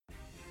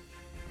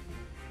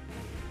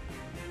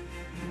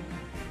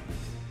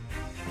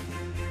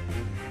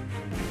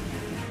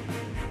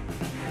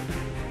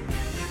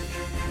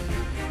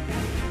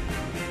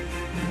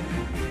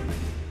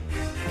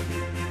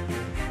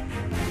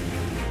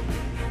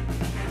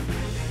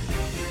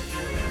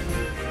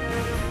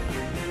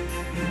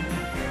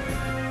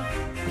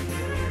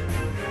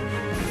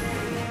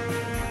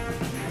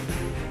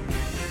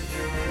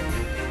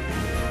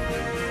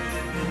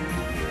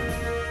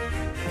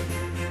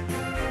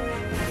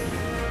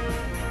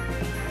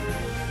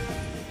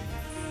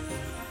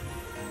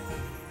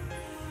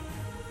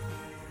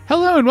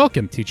Hello and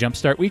welcome to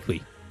Jumpstart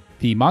Weekly,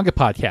 the manga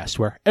podcast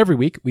where every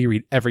week we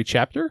read every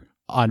chapter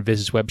on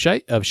Viz's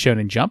website of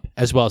Shonen Jump,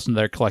 as well as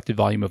another collected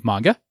volume of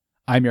manga.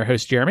 I'm your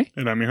host, Jeremy.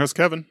 And I'm your host,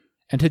 Kevin.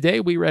 And today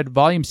we read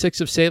Volume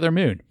 6 of Sailor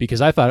Moon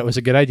because I thought it was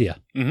a good idea.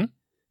 Mm-hmm.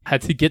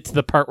 Had to get to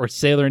the part where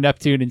Sailor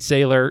Neptune and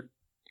Sailor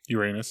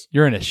Uranus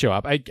show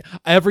up.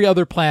 Every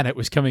other planet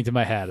was coming to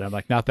my head. I'm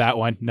like, not that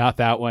one, not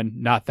that one,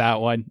 not that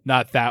one,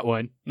 not that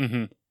one,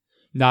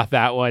 not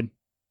that one.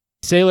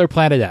 Sailor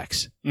Planet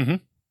X. Mm-hmm.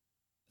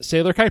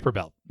 Sailor Kuiper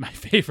Belt, my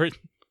favorite.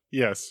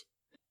 Yes.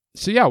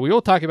 So yeah, we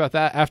will talk about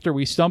that after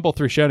we stumble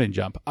through Shonen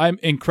Jump. I'm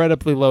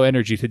incredibly low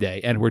energy today,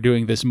 and we're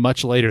doing this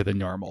much later than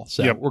normal.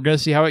 So We're going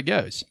to see how it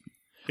goes.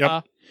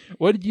 Yep.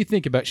 What did you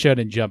think about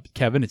Shonen Jump,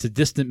 Kevin? It's a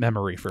distant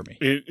memory for me.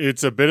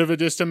 It's a bit of a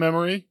distant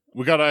memory.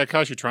 We got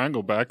Ayakashi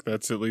Triangle back.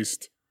 That's at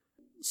least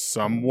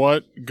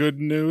somewhat good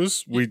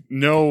news. We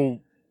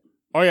know,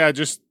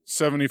 just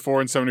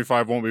 74 and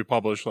 75 won't be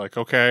published. Like,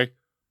 okay,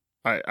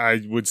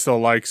 I would still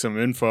like some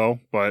info,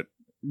 but...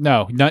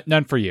 No,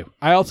 none for you.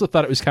 I also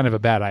thought it was kind of a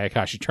bad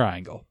Ayakashi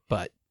Triangle,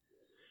 but...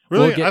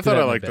 Really? I thought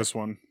I liked this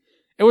one.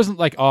 It wasn't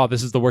like,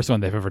 this is the worst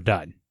one they've ever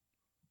done.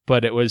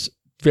 But it was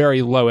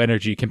very low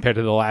energy compared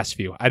to the last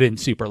few. I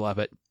didn't super love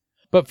it.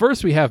 But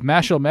first we have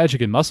Mashle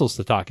Magic and Muscles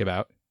to talk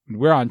about.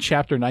 We're on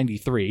Chapter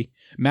 93,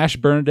 Mash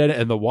Bernadette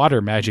and the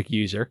Water Magic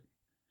User.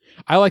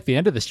 I like the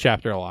end of this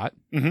chapter a lot.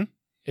 Mm-hmm.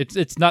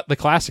 It's not the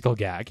classical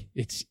gag.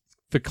 It's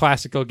the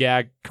classical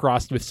gag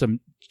crossed with some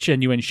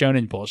genuine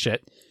shonen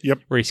bullshit.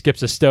 Yep. Where he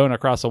skips a stone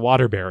across a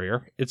water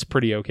barrier. It's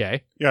pretty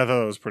okay. Yeah, I thought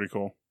that was pretty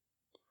cool.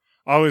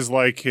 I always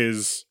like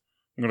his,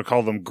 I'm going to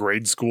call them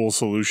grade school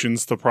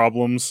solutions to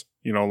problems.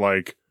 You know,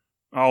 like,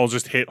 I'll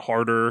just hit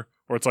harder.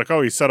 Or it's like,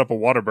 he set up a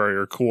water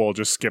barrier. Cool, I'll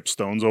just skip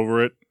stones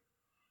over it.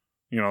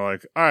 You know,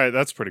 like, all right,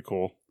 that's pretty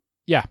cool.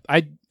 Yeah,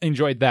 I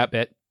enjoyed that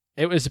bit.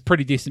 It was a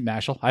pretty decent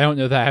Mashle. I don't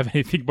know that I have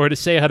anything more to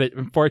say on it,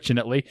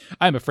 unfortunately.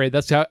 I'm afraid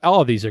that's how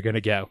all of these are going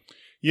to go.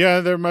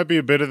 Yeah, there might be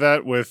a bit of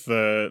that with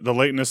the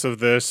lateness of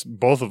this.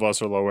 Both of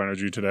us are low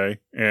energy today,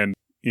 and,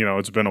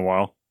 it's been a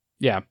while.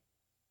 Yeah.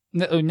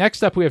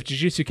 Next up, we have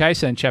Jujutsu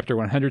Kaisen Chapter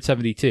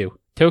 172,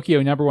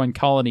 Tokyo No. 1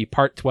 Colony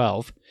Part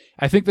 12.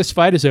 I think this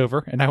fight is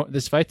over, and I want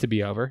this fight to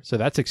be over, so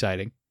that's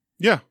exciting.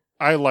 Yeah,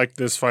 I liked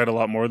this fight a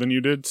lot more than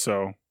you did,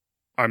 so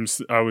I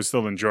was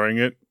still enjoying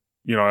it.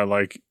 I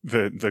like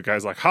the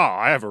guy's like,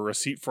 I have a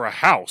receipt for a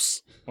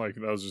house. Like,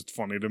 that was just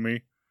funny to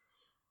me.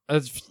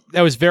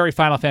 That was very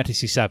Final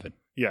Fantasy VII.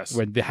 Yes.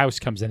 When the house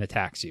comes and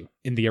attacks you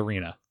in the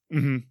arena.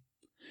 Mm-hmm.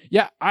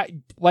 Yeah,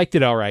 I liked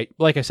it all right.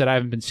 Like I said, I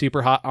haven't been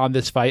super hot on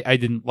this fight. I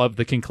didn't love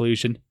the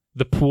conclusion.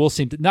 The pool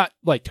seemed to, not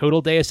like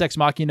total Deus Ex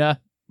Machina,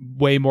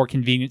 way more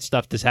convenient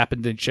stuff that's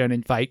happened in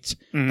shonen fights,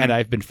 and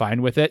I've been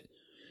fine with it.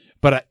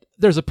 But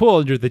there's a pool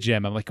under the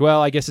gym. I'm like,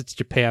 well, I guess it's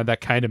Japan. That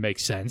kind of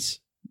makes sense.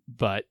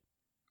 But...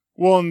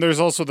 Well, and there's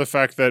also the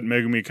fact that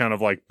Megumi kind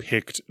of like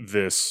picked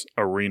this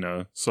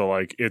arena. So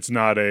like it's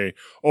not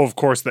of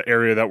course the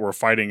area that we're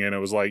fighting in, it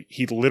was like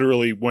he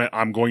literally went,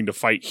 I'm going to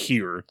fight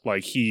here.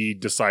 Like he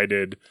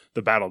decided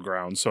the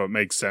battleground. So it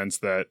makes sense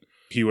that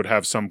he would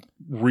have some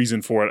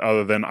reason for it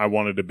other than I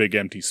wanted a big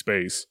empty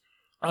space.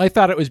 I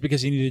thought it was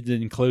because he needed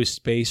an enclosed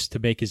space to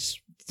make his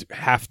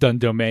half-done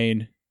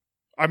domain.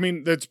 I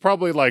mean, it's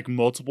probably like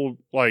multiple,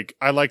 like,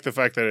 I like the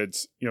fact that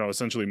it's,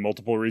 essentially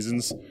multiple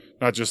reasons,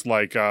 not just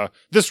like,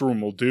 this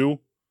room will do.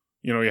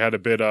 You had a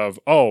bit of,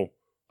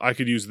 I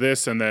could use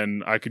this and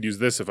then I could use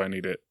this if I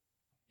need it.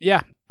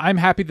 Yeah. I'm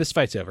happy this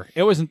fight's over.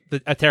 It wasn't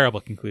a terrible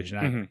conclusion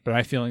either, but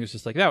my feeling was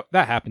just like,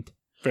 that happened.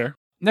 Fair.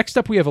 Next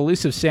up, we have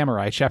Elusive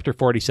Samurai, Chapter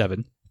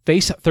 47,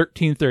 Face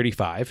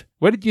 1335.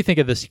 What did you think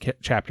of this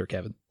chapter,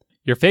 Kevin?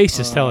 Your face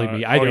is telling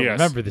me I don't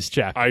remember this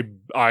chapter.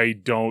 I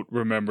don't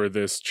remember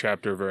this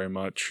chapter very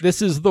much.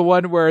 This is the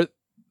one where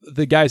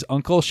the guy's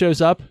uncle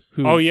shows up,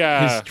 who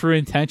his true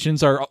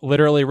intentions are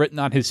literally written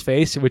on his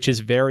face, which is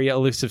very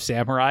Elusive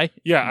Samurai.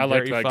 Yeah, I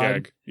like that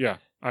gag. Yeah,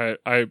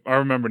 I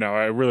remember now.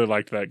 I really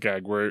liked that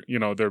gag where,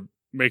 they're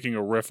making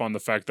a riff on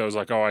the fact that I was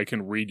like, I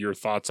can read your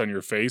thoughts on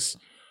your face,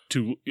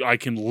 to I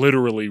can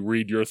literally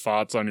read your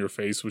thoughts on your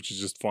face, which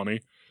is just funny.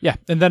 Yeah,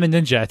 and then a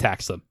ninja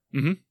attacks them.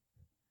 Mm-hmm.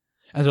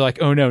 And they're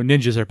like, oh no,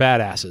 ninjas are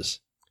badasses.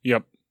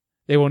 Yep.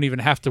 They won't even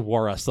have to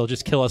war us. They'll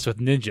just kill us with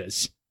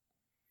ninjas.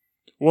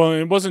 Well,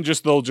 it wasn't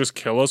just they'll just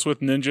kill us with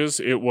ninjas.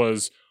 It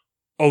was,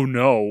 oh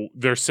no,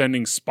 they're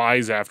sending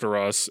spies after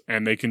us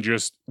and they can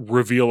just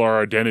reveal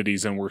our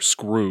identities and we're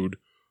screwed.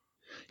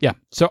 Yeah,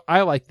 so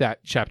I like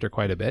that chapter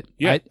quite a bit.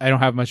 Yeah. I don't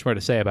have much more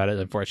to say about it,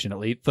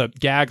 unfortunately. The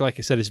gag, like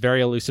I said, is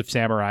very Elusive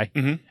Samurai,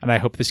 and I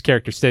hope this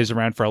character stays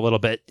around for a little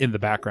bit in the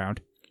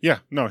background. Yeah,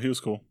 no, he was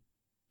cool.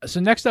 So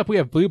next up, we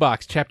have Blue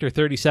Box, Chapter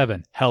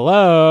 37.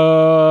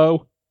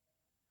 Hello!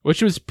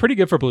 Which was pretty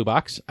good for Blue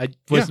Box. I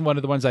wasn't one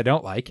of the ones I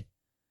don't like.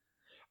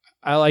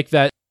 I like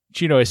that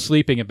Chino is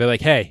sleeping and be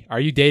like, hey, are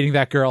you dating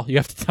that girl? You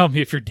have to tell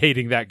me if you're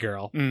dating that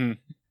girl.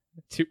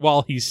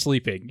 While he's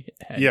sleeping.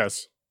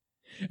 Yes.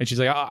 And she's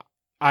like,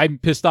 I'm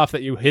pissed off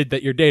that you hid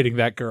that you're dating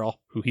that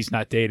girl, who he's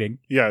not dating.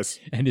 Yes.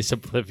 And is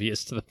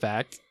oblivious to the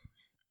fact.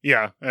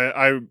 Yeah,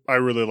 I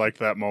really liked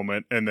that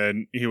moment. And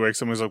then he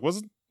wakes up and he's like,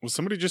 was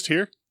somebody just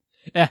here?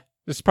 This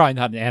is probably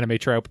not an anime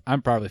trope.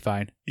 I'm probably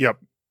fine. Yep.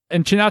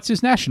 And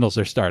Chinatsu's Nationals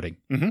are starting.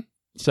 Mm-hmm.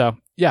 So,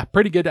 yeah,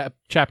 pretty good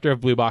chapter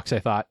of Blue Box, I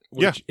thought.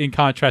 Which, in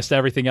contrast to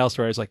everything else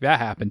where I was like, that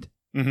happened.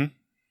 Mm-hmm.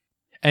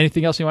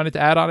 Anything else you wanted to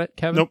add on it,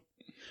 Kevin? Nope.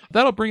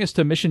 That'll bring us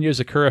to Mission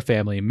Yozakura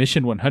Family,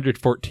 Mission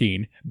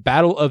 114,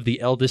 Battle of the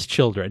Eldest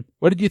Children.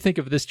 What did you think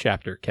of this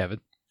chapter, Kevin?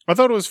 I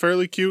thought it was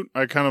fairly cute.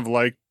 I kind of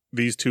like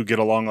these two get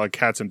along like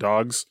cats and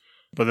dogs,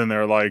 but then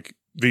they're like,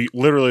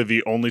 literally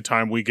the only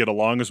time we get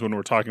along is when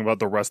we're talking about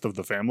the rest of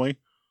the family.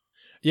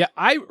 Yeah,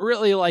 I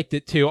really liked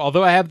it too,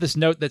 although I have this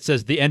note that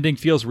says the ending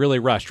feels really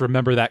rushed.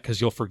 Remember that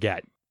because you'll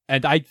forget.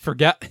 And I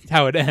forget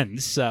how it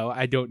ends, so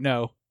I don't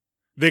know.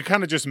 They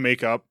kind of just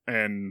make up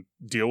and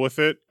deal with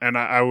it, and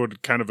I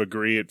would kind of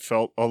agree it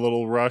felt a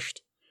little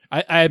rushed.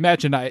 I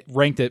imagine I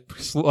ranked it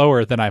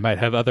slower than I might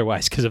have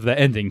otherwise because of the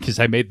ending, because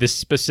I made this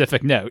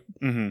specific note.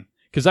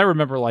 Because I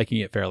remember liking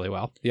it fairly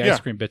well. The ice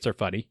cream bits are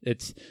funny.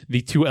 It's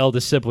the two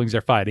eldest siblings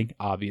are fighting,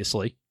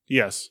 obviously.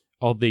 Yes.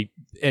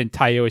 And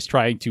Taiyo is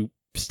trying to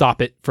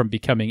stop it from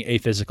becoming a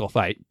physical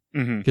fight,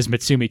 because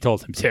Mitsumi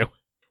told him to.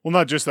 Well,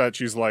 not just that.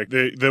 She's like,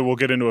 they will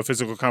get into a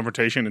physical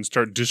confrontation and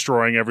start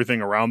destroying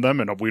everything around them,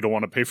 and we don't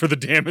want to pay for the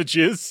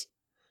damages.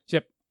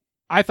 Yep.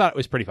 I thought it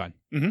was pretty fun.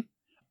 Mm-hmm.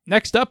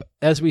 Next up,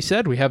 as we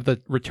said, we have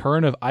the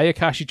return of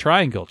Ayakashi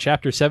Triangle,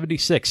 Chapter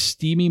 76,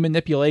 Steamy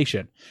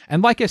Manipulation.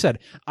 And like I said,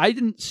 I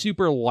didn't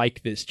super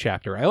like this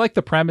chapter. I like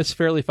the premise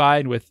fairly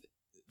fine with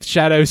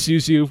Shadow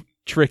Suzu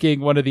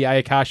tricking one of the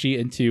Ayakashi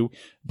into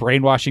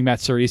brainwashing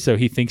Matsuri so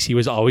he thinks he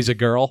was always a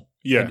girl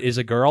and is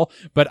a girl.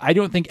 But I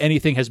don't think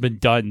anything has been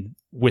done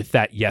with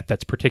that yet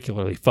that's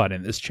particularly fun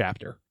in this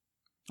chapter.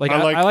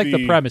 I like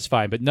the premise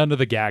fine, but none of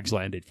the gags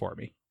landed for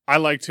me. I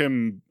liked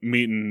him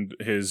meeting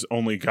his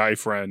only guy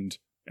friend.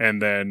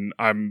 And then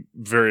I'm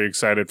very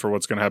excited for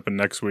what's going to happen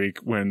next week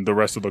when the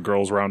rest of the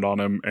girls round on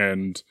him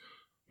and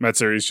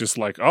Matsuri's just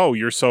like, oh,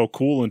 you're so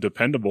cool and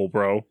dependable,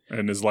 bro,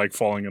 and is like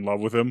falling in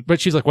love with him.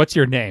 But she's like, what's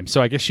your name?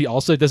 So I guess she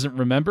also doesn't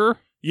remember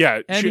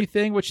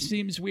anything, which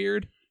seems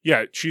weird.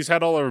 Yeah, she's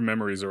had all of her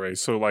memories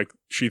erased. So like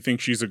she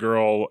thinks she's a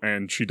girl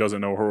and she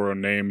doesn't know her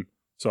own name.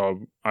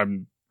 So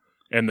and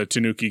the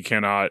Tanuki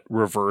cannot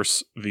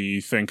reverse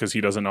the thing because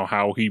he doesn't know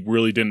how. He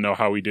really didn't know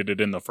how he did it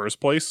in the first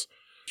place.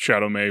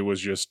 Shadow May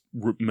was just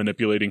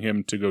manipulating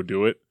him to go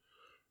do it.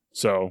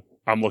 So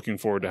I'm looking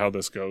forward to how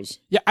this goes.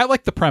 Yeah, I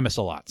like the premise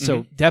a lot.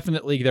 So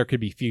definitely there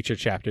could be future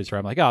chapters where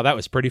I'm like, oh, that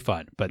was pretty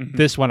fun. But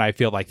this one, I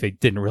feel like they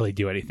didn't really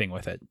do anything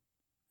with it.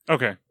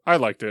 Okay. I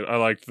liked it. I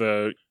liked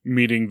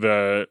meeting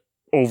the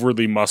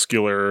overly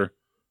muscular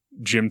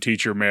gym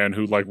teacher man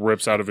who like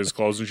rips out of his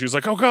clothes and she's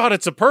like, oh God,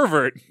 it's a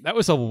pervert. That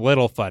was a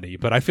little funny,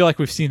 but I feel like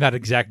we've seen that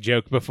exact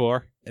joke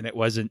before and it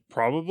wasn't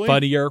probably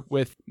funnier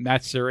with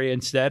Matsuri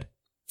instead.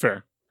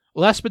 Fair.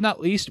 Last but not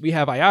least, we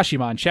have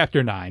Ayashimon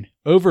Chapter 9,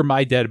 Over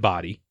My Dead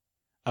Body.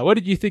 What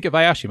did you think of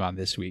Ayashimon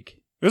this week?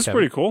 This is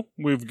pretty cool.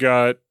 We've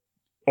got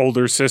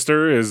older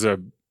sister is a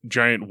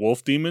giant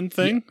wolf demon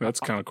thing. Yeah. That's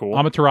kind of cool.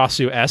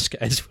 Amaterasu-esque,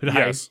 as what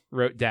I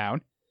wrote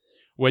down.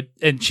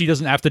 And she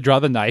doesn't have to draw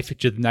the knife.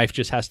 The knife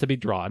just has to be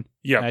drawn.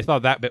 Yeah. And I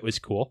thought that bit was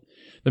cool.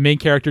 The main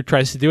character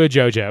tries to do a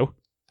JoJo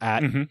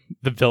at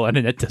the villain,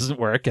 and it doesn't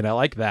work, and I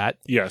like that.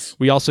 Yes.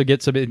 We also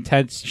get some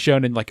intense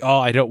shonen, like, oh,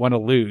 I don't want to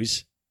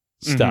lose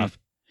stuff.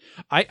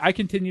 I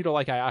continue to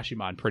like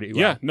Ayashimon pretty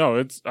well. Yeah,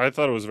 no, I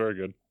thought it was very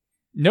good.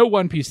 No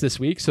One Piece this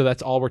week, so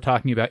that's all we're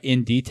talking about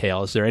in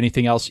detail. Is there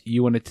anything else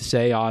you wanted to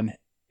say on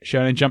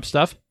Shonen Jump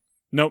stuff?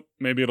 Nope.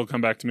 Maybe it'll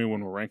come back to me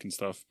when we're ranking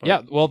stuff. But...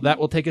 Yeah, well, that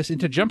will take us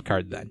into Jump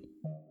Card then.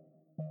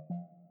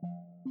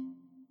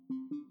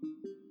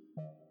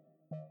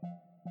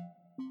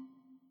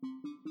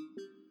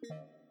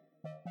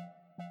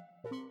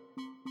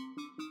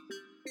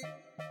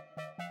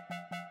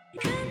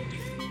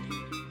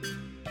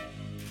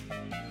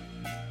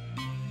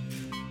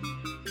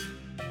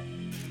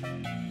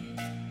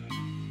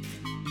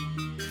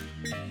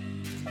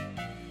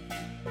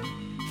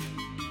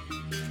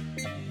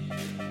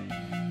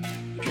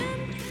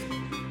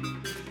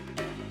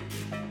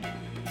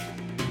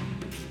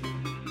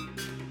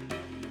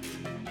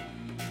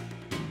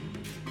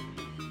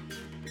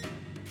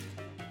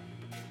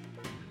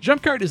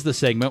 Jump Card is the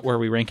segment where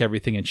we rank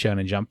everything in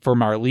Shonen Jump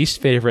from our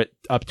least favorite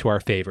up to our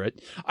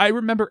favorite. I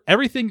remember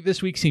everything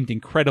this week seemed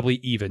incredibly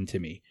even to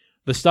me.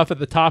 The stuff at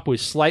the top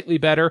was slightly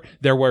better.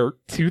 There were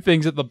two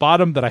things at the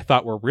bottom that I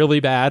thought were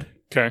really bad.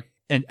 Okay.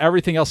 And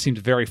everything else seemed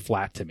very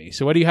flat to me.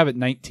 So what do you have at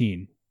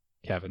 19,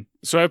 Kevin?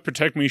 So I have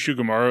Protect Me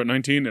Shugomaru at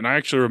 19, and I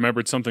actually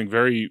remembered something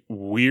very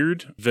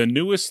weird. The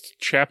newest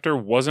chapter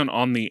wasn't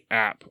on the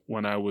app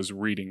when I was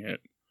reading it.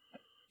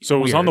 So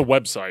it was on the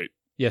website.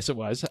 Yes, it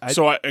was.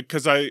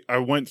 Because I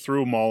went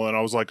through them all and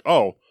I was like,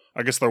 oh,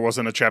 I guess there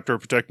wasn't a chapter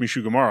of Protect Me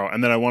Shugomaru.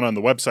 And then I went on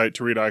the website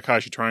to read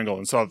Ayakashi Triangle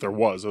and saw that there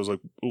was. I was like,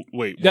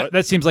 wait, what?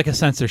 That seems like a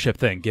censorship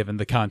thing, given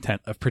the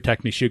content of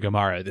Protect Me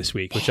Shugomaru this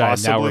week, which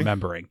Possibly. I am now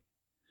remembering.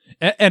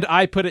 And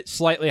I put it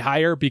slightly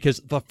higher because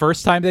the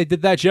first time they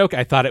did that joke,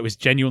 I thought it was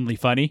genuinely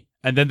funny.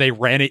 And then they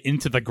ran it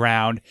into the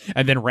ground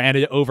and then ran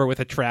it over with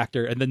a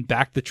tractor and then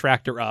backed the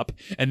tractor up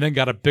and then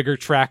got a bigger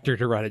tractor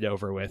to run it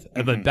over with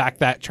and then backed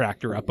that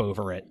tractor up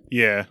over it.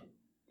 Yeah.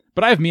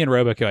 But I have Me and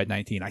Roboco at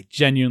 19. I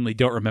genuinely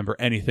don't remember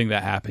anything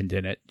that happened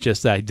in it,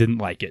 just that I didn't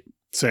like it.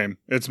 Same.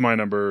 It's my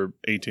number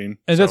 18.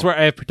 And that's where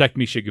I have Protect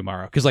Me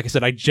Shigemaru. Because like I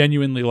said, I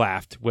genuinely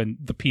laughed when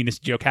the penis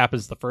joke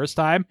happens the first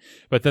time.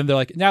 But then they're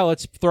like, now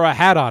let's throw a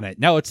hat on it.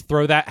 Now let's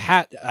throw that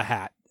hat a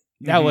hat.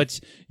 Now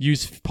let's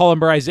use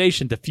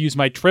polymerization to fuse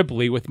my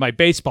Tribly with my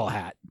baseball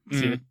hat.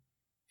 And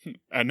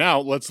now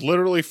let's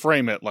literally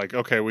frame it like,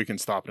 okay, we can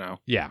stop now.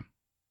 Yeah.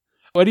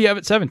 What do you have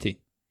at 17?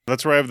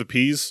 That's where I have the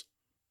peas.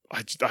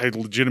 I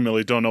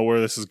legitimately don't know where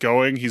this is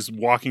going. He's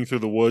walking through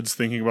the woods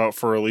thinking about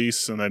for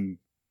release, and then,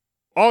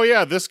 oh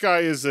yeah, this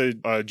guy is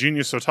a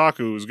genius otaku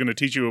who's going to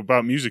teach you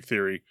about music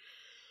theory.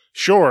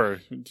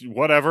 Sure,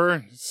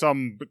 whatever.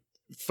 Some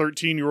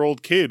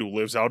 13-year-old kid who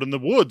lives out in the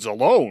woods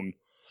alone.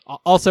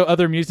 Also,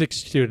 other music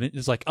student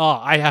is like, oh,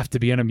 I have to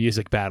be in a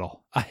music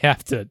battle. I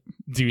have to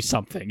do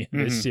something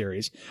in this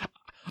series.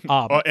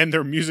 And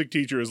their music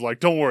teacher is like,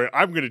 don't worry,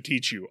 I'm going to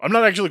teach you. I'm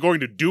not actually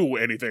going to do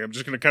anything. I'm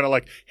just going to kind of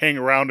like hang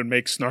around and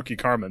make snarky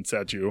comments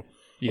at you.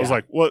 Yeah. I was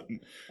like, what?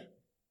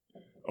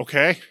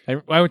 Okay.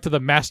 I went to the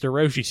Master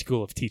Roshi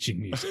School of Teaching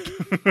Music.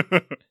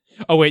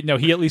 Oh, wait, no,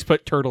 he at least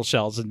put turtle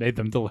shells and made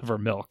them deliver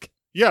milk.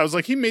 Yeah, I was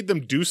like, he made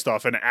them do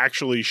stuff and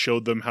actually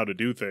showed them how to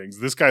do things.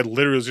 This guy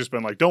literally has just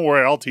been like, don't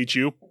worry, I'll teach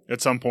you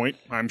at some point,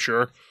 I'm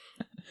sure.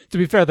 To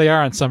be fair, they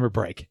are on summer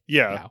break.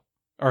 Yeah. Now.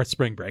 Or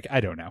spring break. I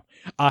don't know.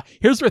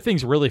 Here's where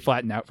things really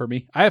flatten out for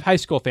me. I have High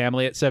School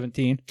Family at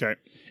 17. Okay.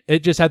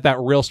 It just had that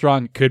real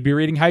strong could be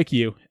reading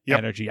Haikyuu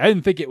energy. I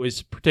didn't think it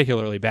was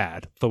particularly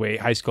bad, the way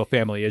High School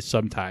Family is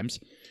sometimes.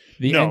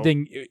 The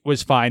ending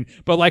was fine.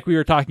 But like we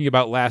were talking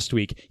about last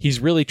week,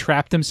 he's really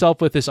trapped himself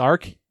with this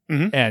arc,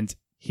 and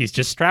he's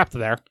just trapped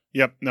there.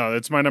 Yep. No,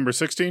 it's my number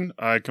 16.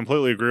 I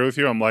completely agree with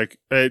you. I'm like,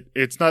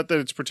 it's not that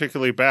it's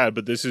particularly bad,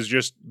 but this is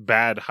just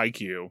bad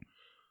Haikyuu.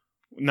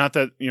 Not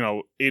that,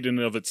 it in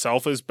and of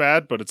itself is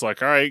bad, but it's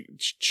like, all right,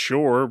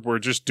 sure, we're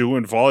just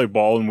doing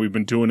volleyball and we've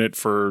been doing it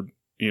for,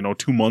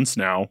 2 months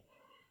now.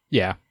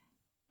 Yeah.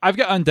 I've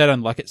got Undead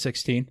Unluck at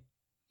 16.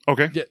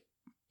 Okay.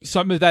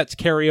 Some of that's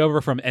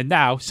carryover from, and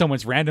now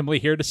someone's randomly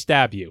here to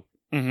stab you.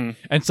 Mm-hmm.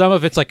 And some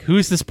of it's like,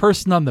 who's this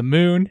person on the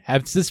moon?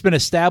 Has this been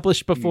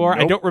established before?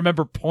 Nope. I don't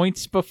remember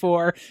points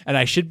before, and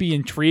I should be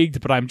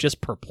intrigued, but I'm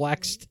just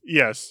perplexed.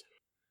 Yes.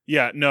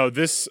 Yeah, no,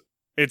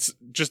 it's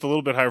just a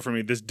little bit higher for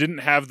me. This didn't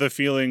have the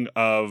feeling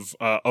of,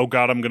 oh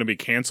god, I'm going to be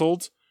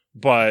canceled,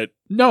 but...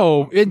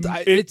 No,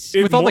 it's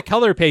with all the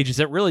color pages,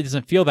 it really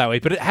doesn't feel that way,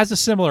 but it has a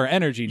similar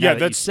energy now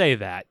that you say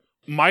that.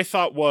 My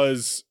thought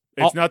was,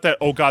 it's not that,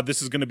 oh god,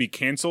 this is going to be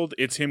canceled.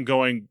 It's him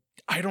going,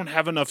 I don't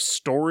have enough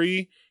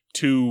story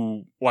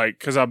to,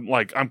 because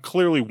I'm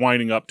clearly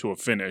winding up to a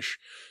finish.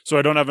 So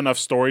I don't have enough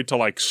story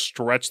to,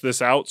 stretch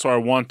this out. So I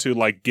want to,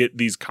 get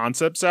these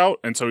concepts out.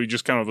 And so he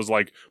just kind of was,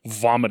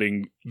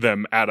 vomiting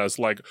them at us.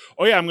 Like,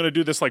 oh yeah, I'm going to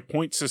do this,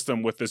 point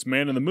system with this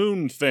Man in the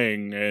Moon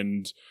thing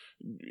and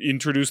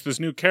introduce this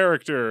new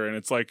character. And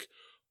it's like,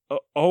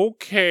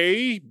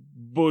 okay,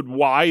 but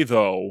why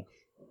though?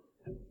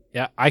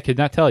 Yeah, I could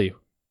not tell you.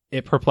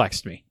 It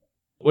perplexed me.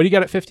 What do you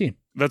got at 15?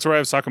 That's where I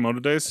have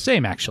Sakamoto Days.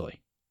 Same,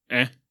 actually.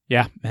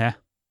 Yeah,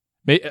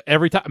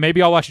 Every time,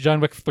 maybe I'll watch John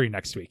Wick 3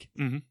 next week.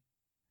 Mm-hmm.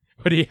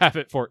 What do you have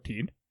at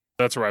 14?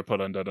 That's where I put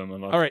Undead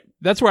Unluck. All right,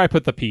 that's where I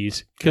put the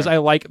peas because I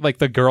like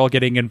the girl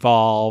getting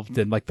involved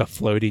and the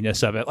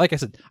floatiness of it. Like I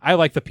said, I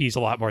like the peas a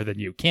lot more than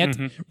you.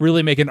 Can't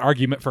really make an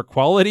argument for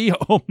quality,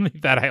 only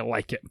that I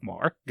like it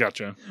more.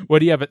 Gotcha. What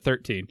do you have at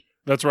 13?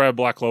 That's where I have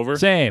Black Clover.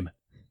 Same.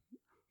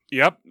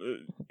 Yep.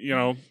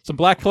 Some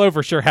Black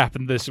Clover sure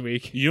happened this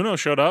week. Yuno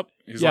showed up.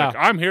 He's like,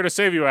 I'm here to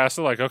save you,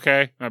 Asta. Like,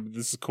 okay,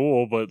 this is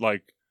cool, but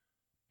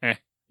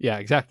Yeah,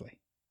 exactly.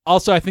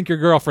 Also, I think your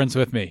girlfriend's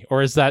with me.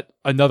 Or is that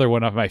another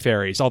one of my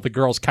fairies? All the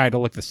girls kind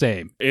of look the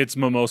same. It's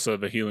Mimosa,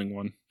 the healing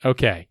one.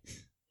 Okay.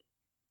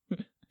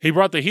 He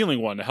brought the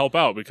healing one to help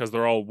out because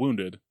they're all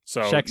wounded.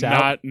 So, Checks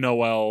not out.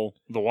 Noelle,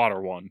 the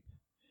water one.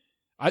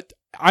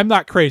 I'm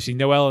not crazy.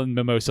 Noelle and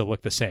Mimosa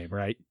look the same,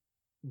 right?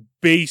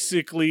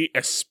 Basically,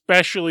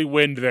 especially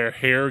when their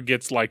hair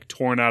gets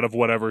torn out of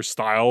whatever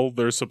style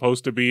they're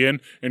supposed to be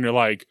in, and you're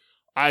like,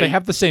 they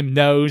have the same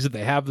nose,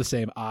 they have the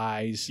same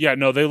eyes. Yeah,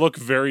 no, they look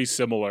very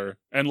similar.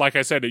 And like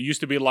I said, it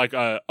used to be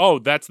oh,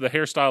 that's the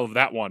hairstyle of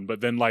that one, but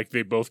then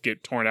they both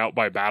get torn out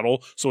by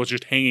battle, so it's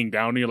just hanging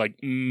down, and you're like,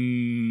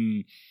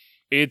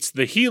 it's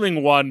the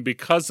healing one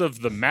because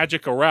of the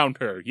magic around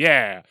her.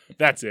 Yeah,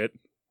 that's it.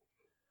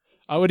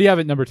 What do you have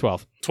at number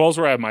 12? 12's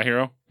where I have My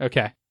Hero.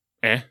 Okay.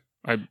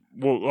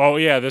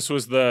 This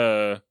was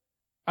the...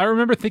 I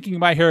remember thinking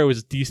My Hero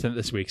was decent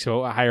this week,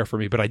 so higher for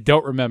me, but I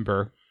don't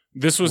remember.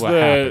 This was what the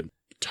happened.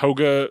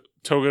 Toga's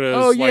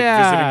visiting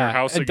her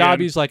house and again.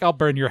 Dobby's like, I'll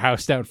burn your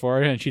house down for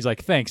her. And she's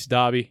like, thanks,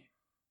 Dobby.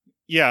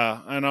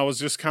 Yeah, and I was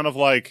just kind of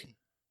like,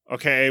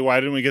 okay, why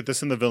didn't we get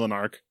this in the villain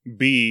arc?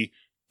 B,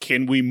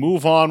 Can we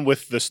move on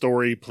with the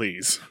story,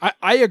 please?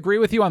 I agree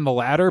with you on the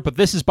latter, but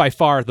this is by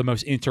far the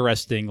most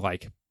interesting,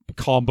 like,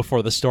 calm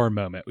before the storm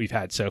moment we've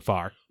had so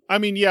far. I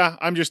mean, yeah,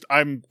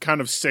 I'm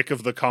kind of sick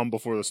of the calm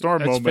before the storm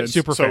That's moment.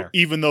 super so fair.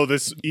 even though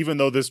this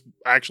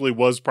actually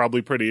was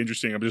probably pretty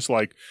interesting, I'm just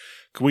like,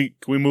 can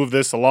we move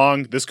this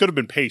along? This could have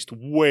been paced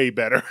way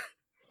better.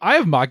 I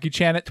have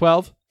Maki-chan at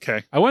 12.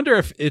 Okay. I wonder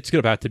if it's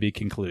about to be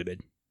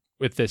concluded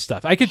with this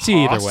stuff. I could see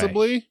either way.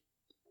 Possibly.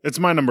 It's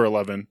my number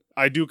 11.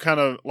 I did kind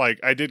of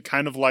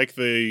like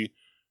the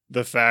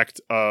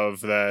fact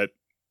of that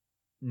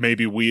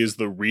maybe we as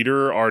the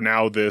reader are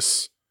now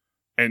this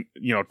and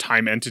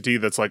time entity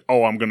that's like,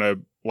 oh, I'm gonna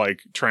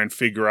like try and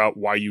figure out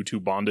why you two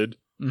bonded.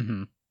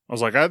 Mm-hmm. I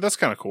was like, that's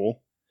kind of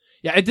cool.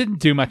 Yeah, it didn't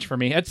do much for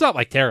me. It's not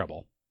like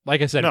terrible.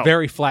 Like I said, No.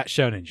 very flat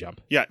shonen jump.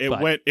 Yeah,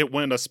 it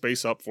went a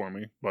space up for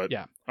me, but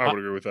Yeah. I would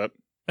agree with that.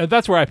 And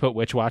that's where I put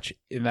Witch Watch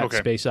in that Okay.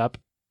 space up.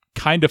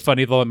 Kind of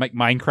funny though, like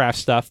Minecraft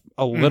stuff,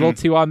 a little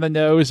too on the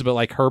nose, but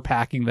like her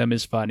packing them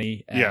is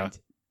funny. And Yeah.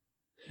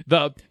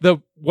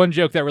 The one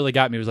joke that really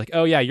got me was like,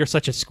 "Oh yeah, you're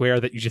such a square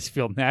that you just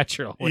feel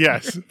natural."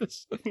 Yes.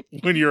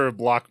 When you're a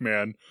block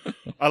man.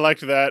 I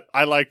liked that.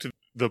 I liked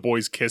the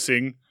boys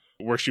kissing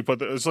where she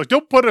it's like,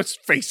 don't put us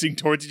facing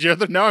towards each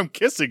other. Now I'm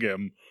kissing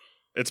him.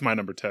 It's my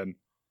number 10.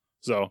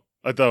 So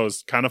I thought it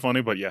was kind of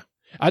funny, but yeah.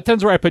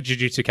 10's where I put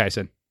Jujutsu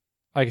Kaisen.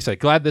 Like I said,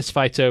 glad this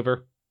fight's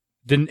over.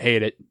 Didn't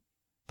hate it.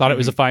 Thought it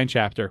was a fine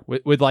chapter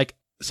with like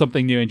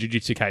something new in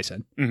Jujutsu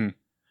Kaisen. Mm-hmm.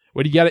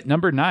 What do you got at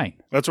number 9?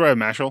 That's where I have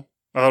Mashal.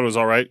 I thought it was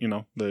all right.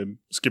 The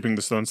skipping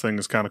the stones thing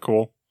is kind of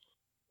cool.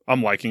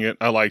 I'm liking it.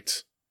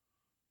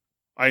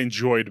 I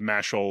enjoyed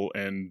Mashal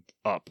and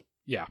Up.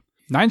 Yeah.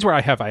 9's where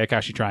I have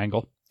Ayakashi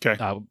Triangle.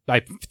 Okay.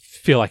 I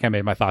feel like I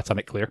made my thoughts on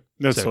it clear.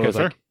 That's so it totally goes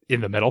fair. like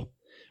in the middle.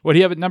 What do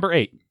you have at number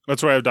 8?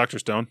 That's where I have Dr.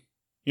 Stone.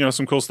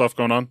 Some cool stuff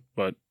going on,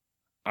 but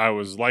I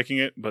was liking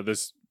it, but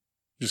this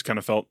just kind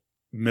of felt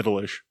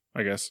middle-ish,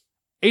 I guess.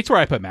 8's where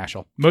I put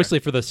Mashal, mostly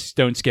for the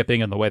stone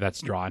skipping and the way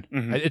that's drawn.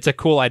 Mhm. It's a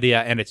cool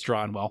idea, and it's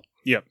drawn well.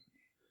 Yep.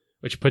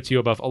 Which puts you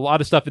above a lot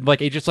of stuff. And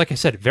just like I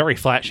said, very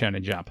flat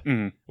shonen jump.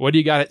 Mhm. What do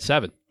you got at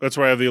 7? That's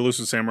where I have the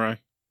Elusive Samurai.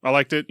 I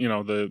liked it.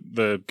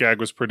 The gag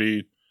was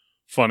pretty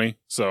funny,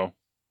 so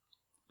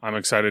I'm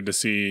excited to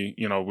see,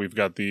 we've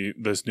got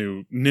this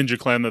new ninja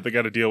clan that they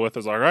got to deal with.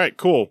 It's like, all right,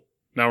 cool.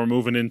 Now we're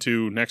moving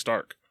into next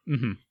arc.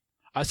 Mm-hmm.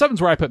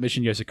 7's where I put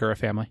Mission Yosakura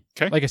Family.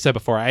 Okay. Like I said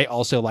before, I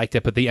also liked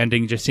it, but the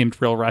ending just seemed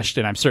real rushed,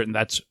 and I'm certain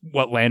that's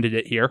what landed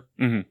it here.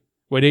 Mm-hmm.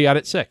 What do you got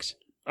at 6?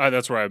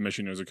 That's where I have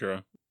Mission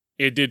Yozakura.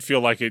 It did feel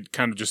like it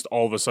kind of just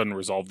all of a sudden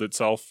resolved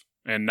itself,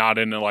 and not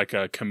in like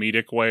a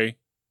comedic way.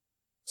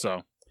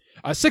 So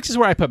 6 is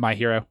where I put My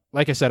Hero.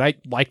 Like I said, I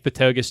like the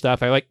Toga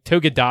stuff. I like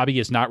Toga Dabi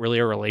is not really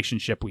a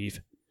relationship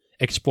we've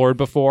explored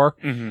before,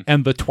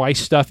 and the Twice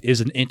stuff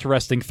is an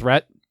interesting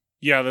threat.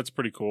 Yeah, that's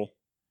pretty cool.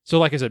 So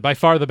like I said, by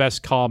far the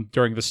best calm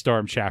during the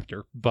Storm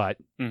chapter, but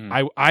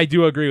I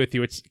do agree with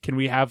you. Can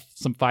we have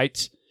some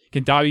fights?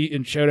 Can Dabi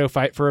and Shoto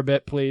fight for a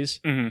bit, please?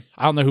 I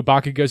don't know who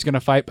Bakugo's going to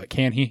fight, but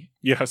can he?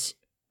 Yes.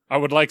 I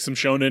would like some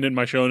shonen in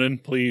my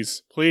shonen,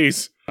 please.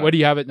 Please. What do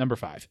you have at number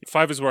 5?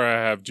 5 is where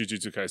I have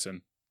Jujutsu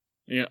Kaisen.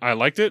 Yeah, I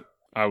liked it.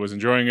 I was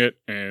enjoying it,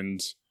 and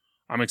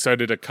I'm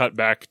excited to cut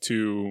back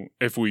to,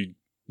 if we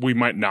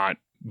might not,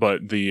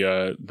 but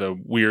the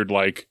weird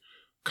like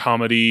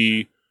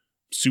comedy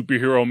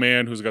superhero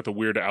man who's got the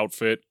weird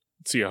outfit.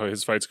 See how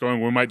his fight's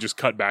going. We might just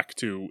cut back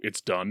to it's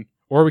done.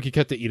 Or we could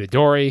cut to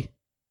Itadori.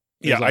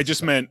 Yeah, I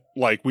just meant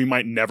like we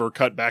might never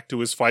cut back to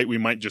his fight. We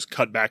might just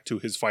cut back to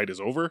his fight is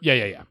over.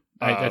 Yeah.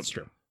 That's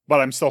true. But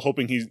I'm still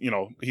hoping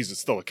he's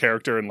still a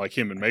character and like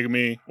him and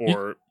Megumi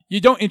or you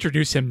don't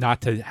introduce him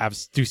not to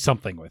do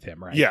something with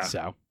him, right? Yeah.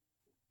 So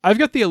I've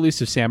got the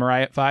Elusive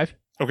Samurai at 5.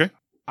 Okay.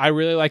 I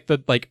really like the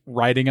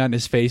writing on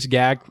his face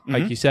gag,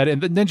 like you said,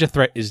 and the ninja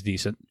threat is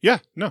decent. Yeah,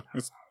 no,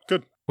 it's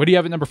good. What do you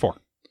have at number 4?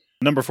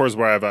 Number 4 is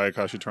where I have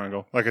Ayakashi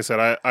Triangle. Like I said,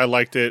 I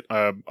liked it.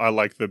 I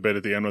liked the bit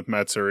at the end with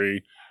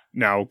Matsuri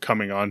now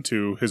coming on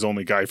to his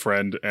only guy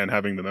friend and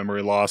having the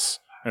memory loss.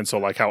 And so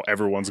like how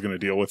everyone's going to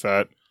deal with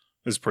that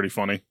is pretty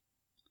funny.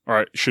 All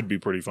right, should be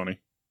pretty funny.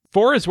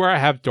 4 is where I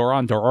have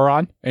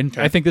Dororon, and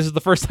Okay. I think this is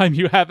the first time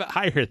you have it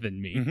higher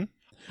than me. Mhm.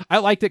 I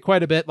liked it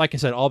quite a bit. Like I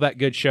said, all that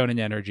good shonen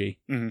energy.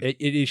 Mhm.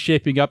 It is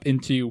shaping up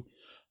into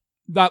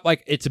not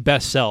like its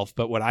best self,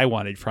 but what I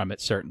wanted from it,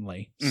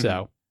 certainly. Mhm.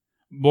 So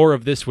more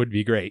of this would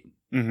be great.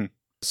 Mm-hmm.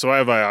 So I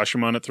have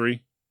Ayashimon at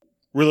 3.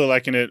 Really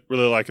liking it.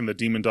 Really liking the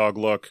demon dog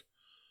look.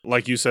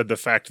 Like you said, the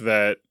fact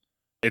that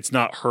it's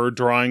not her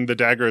drawing the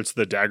dagger, it's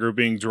the dagger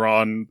being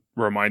drawn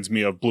reminds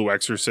me of Blue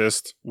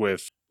Exorcist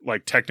with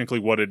like technically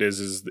what it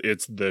is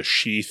it's the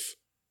sheath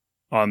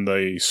on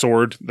the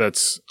sword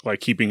that's like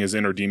keeping his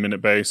inner demon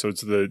at bay. So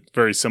it's the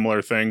very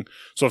similar thing.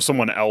 So if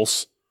someone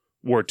else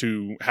were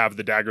to have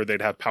the dagger,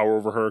 they'd have power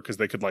over her because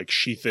they could like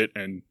sheath it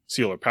and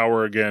seal her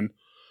power again.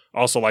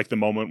 Also like the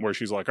moment where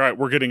she's like, all right,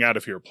 we're getting out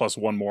of here. Plus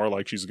one more,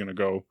 like she's going to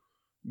go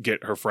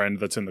get her friend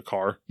that's in the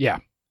car. Yeah.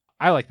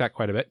 I like that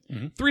quite a bit.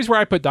 Mhm. 3's where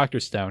I put Dr.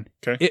 Stone.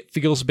 Okay. It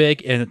feels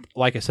big, and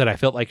like I said, I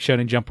felt like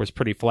Shonen Jump was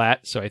pretty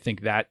flat, so I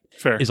think that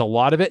Fair. is a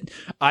lot of it.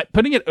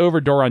 Putting it over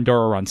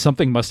Doron,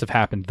 something must have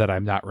happened that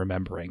I'm not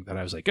remembering, that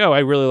I was like, oh, I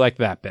really like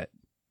that bit,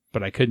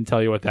 but I couldn't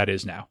tell you what that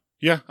is now.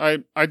 Yeah, I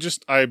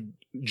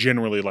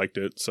generally liked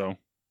it, so.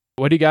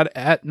 What do you got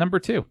at number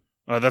 2?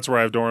 That's where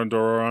I have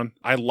Doron.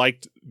 I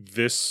liked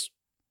this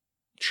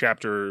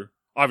chapter.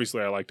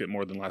 Obviously, I liked it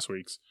more than last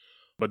week's,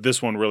 but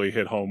this one really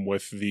hit home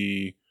with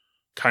the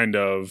kind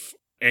of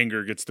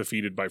anger gets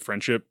defeated by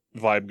friendship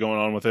vibe going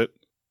on with it.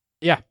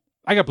 Yeah,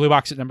 I got Blue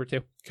Box at number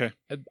 2. Okay.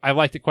 I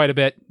liked it quite a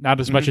bit. Not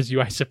as much as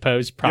you, I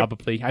suppose,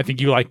 probably. Yep. I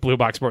think you like Blue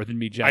Box more than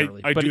me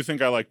generally. I do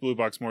think I like Blue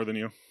Box more than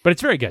you. But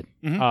it's very good.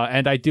 Mhm.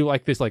 And I do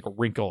like this like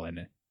wrinkle in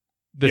it.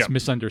 This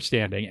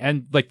misunderstanding.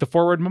 And like the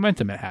forward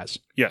momentum it has.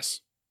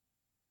 Yes.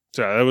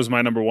 So that was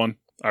my number 1.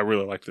 I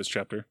really liked this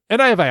chapter.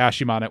 And I have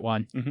Ayashimon at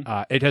 1.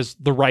 Mhm. It has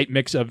the right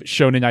mix of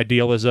shonen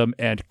idealism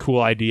and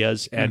cool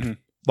ideas. And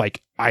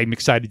like, I'm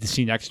excited to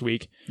see next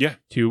week. Yeah.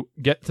 To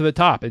get to the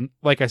top. And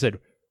like I said,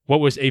 what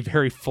was a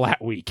very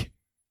flat week.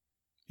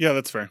 Yeah,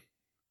 that's fair.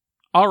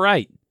 All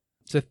right.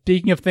 So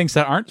speaking of things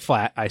that aren't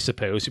flat, I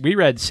suppose, we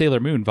read Sailor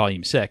Moon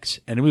Volume 6,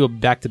 and we will be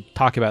back to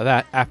talk about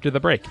that after the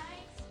break.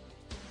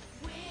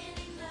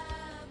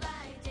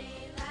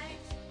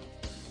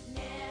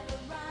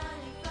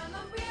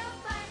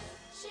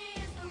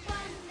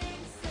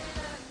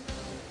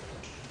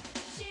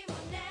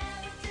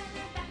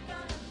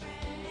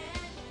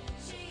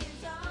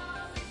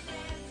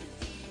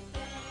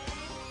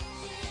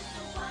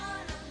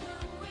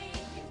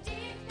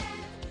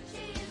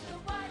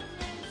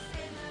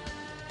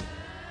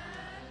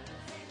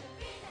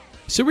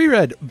 So we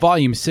read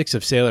Volume 6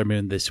 of Sailor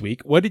Moon this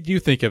week. What did you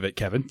think of it,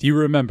 Kevin? Do you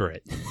remember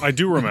it? I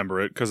do remember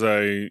it because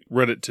I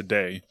read it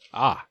today.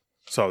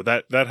 So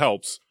that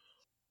helps.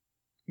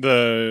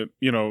 The,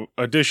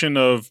 addition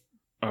of,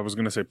 I was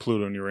going to say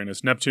Pluto and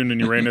Uranus. Neptune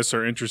and Uranus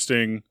are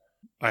interesting.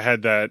 I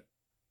had that,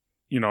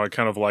 I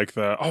kind of like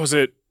was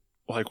it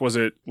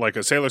like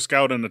a Sailor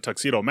Scout in a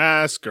tuxedo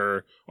mask?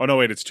 Or, oh no,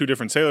 wait, it's 2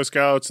 different Sailor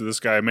Scouts. Is this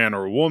guy a man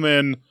or a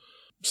woman?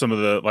 Some of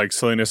the, like,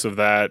 silliness of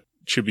that.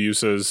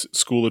 Chibiusa's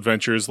school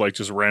adventures, like,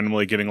 just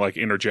randomly getting, like,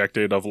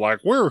 interjected of,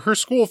 like, we're her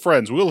school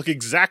friends. We look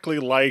exactly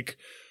like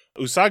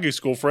Usagi's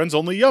school friends,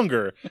 only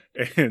younger.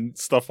 And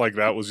stuff like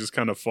that was just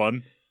kind of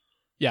fun.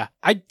 Yeah,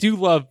 I do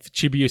love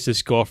Chibiusa's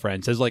school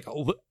friends, as, like,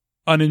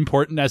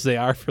 unimportant as they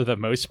are for the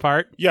most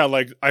part. Yeah,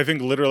 like, I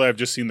think literally I've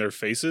just seen their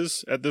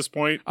faces at this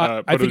point.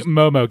 I think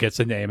Momo gets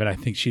a name, and I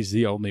think she's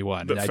the only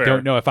one. And I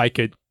don't know if I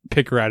could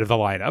pick her out of the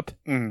lineup.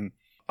 Mm.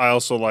 I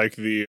also like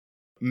the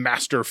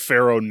Master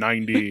Pharaoh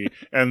 90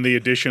 and the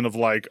addition of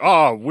like,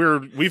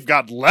 we've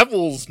got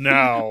levels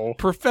now.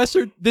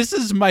 This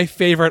is my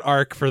favorite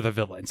arc for the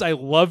villains. I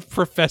love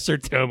Professor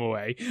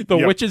Tomoe, the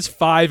Witches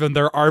 5 and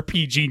their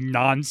RPG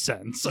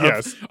nonsense.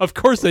 Yes. Of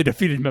course they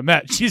defeated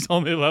Mehmet. She's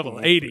only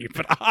level 80,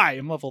 but I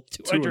am level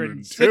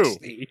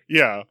 260.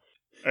 Yeah.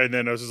 And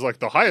then it was just like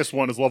the highest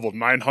one is level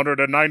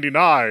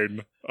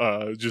 999.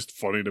 Just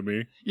funny to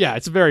me. Yeah,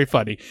 it's very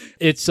funny.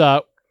 It's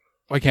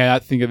I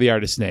cannot think of the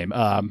artist's name.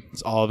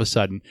 It's all of a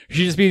sudden.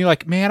 She's just being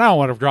like, man, I don't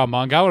want to draw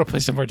manga. I want to play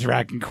some more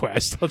Dragon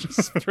Quest. I'll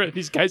just throw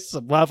these guys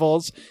some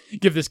levels,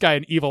 give this guy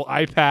an evil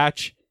eye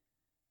patch,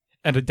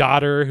 and a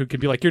daughter who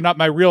can be like, you're not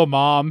my real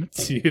mom,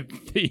 to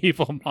the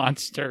evil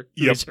monster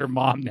who's her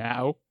mom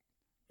now.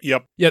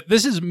 Yep. Yeah,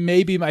 this is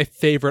maybe my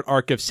favorite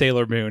arc of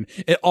Sailor Moon.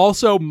 It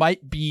also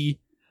might be,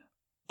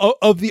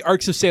 of the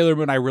arcs of Sailor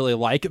Moon I really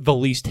like, the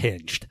least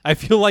hinged. I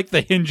feel like the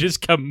hinges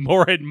come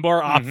more and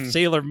more off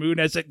Sailor Moon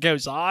as it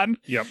goes on.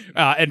 Yep.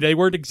 And they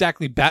weren't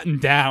exactly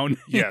battened down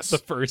in the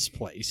first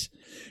place.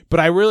 But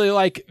I really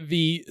like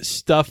the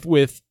stuff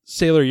with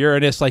Sailor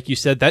Uranus, like you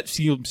said. That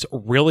seems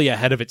really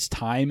ahead of its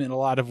time in a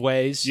lot of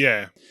ways.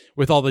 Yeah.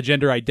 With all the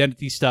gender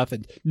identity stuff,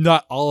 and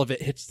not all of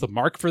it hits the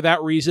mark for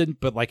that reason.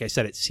 But like I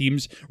said, it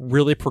seems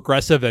really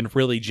progressive and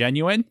really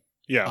genuine.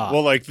 Yeah,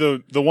 well, like,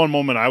 the one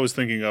moment I was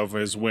thinking of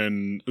is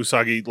when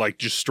Usagi, like,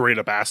 just straight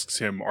up asks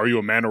him, are you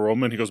a man or a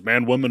woman? He goes,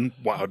 man, woman,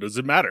 wow, does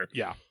it matter?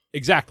 Yeah,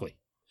 exactly.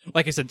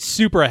 Like I said,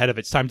 super ahead of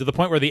its time, to the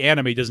point where the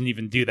anime doesn't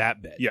even do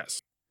that bit.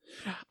 Yes.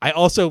 I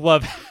also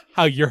love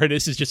how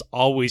Uranus is just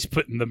always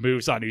putting the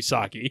moves on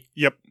Usagi.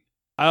 Yep.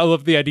 I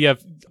love the idea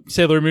of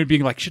Sailor Moon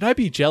being like, should I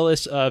be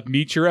jealous of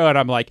Michiro? And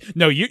I'm like,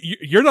 no,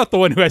 you're not the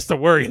one who has to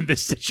worry in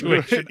this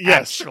situation,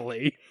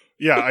 actually.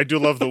 Yeah, I do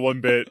love the one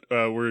bit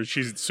where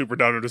she's super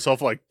down on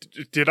herself, like,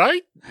 did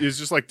I? It's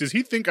just like, does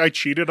he think I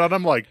cheated on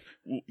him? Like,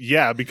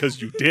 yeah,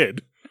 because you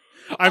did.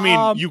 I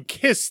mean, you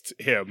kissed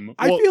him.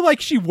 I feel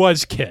like she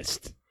was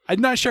kissed. I'm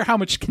not sure how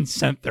much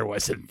consent there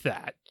was in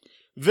that.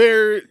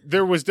 There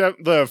was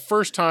the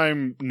first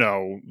time,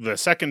 no. The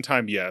second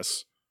time,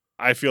 yes.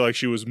 I feel like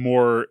she was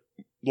more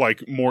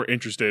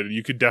interested.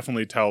 You could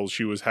definitely tell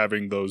she was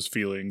having those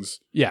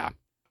feelings. Yeah.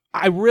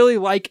 I really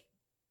like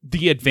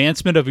the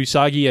advancement of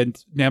Usagi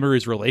and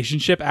Mamoru's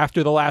relationship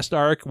after the last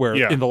arc, where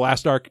in the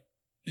last arc,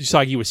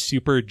 Usagi was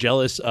super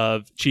jealous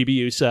of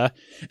Chibiusa,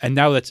 and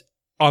now that's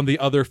on the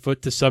other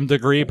foot to some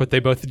degree, but they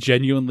both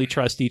genuinely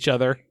trust each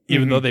other,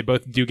 even though they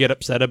both do get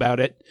upset about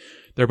it.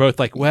 They're both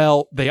like,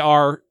 well,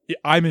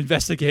 I'm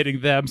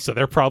investigating them, so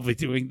they're probably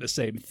doing the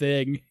same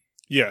thing.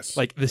 Yes.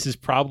 Like, this is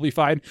probably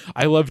fine.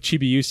 I love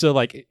Chibiusa,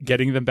 like,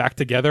 getting them back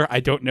together. I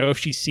don't know if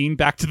she's seen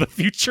Back to the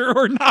Future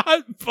or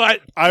not,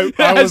 but it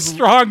has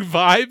strong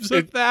vibes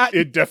of that.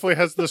 It definitely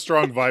has the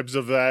strong vibes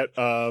of that,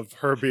 of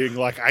her being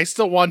like, I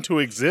still want to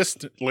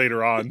exist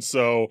later on,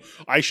 so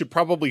I should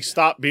probably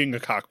stop being a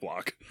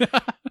cockblock.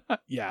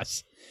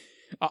 Yes.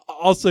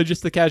 Also,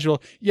 just the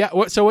casual,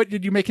 so what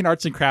did you make in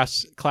arts and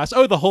crafts class?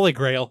 Oh, the Holy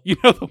Grail. You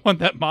know, the one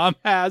that Mom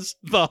has?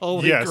 The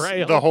Holy Grail.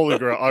 Yes, the Holy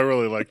Grail. I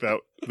really like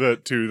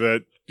that too,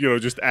 that, you know,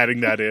 just adding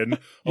that in.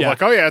 I'm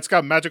like, oh yeah, it's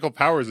got magical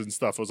powers and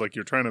stuff. I was like,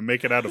 you're trying to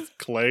make it out of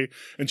clay,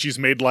 and she's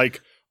made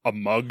like a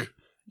mug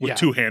with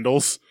 2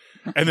 handles.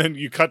 And then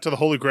you cut to the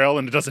Holy Grail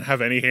and it doesn't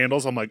have any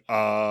handles. I'm like,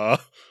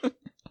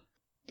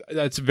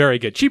 That's very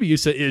good.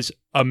 Chibiusa is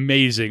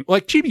amazing.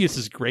 Like, Chibiusa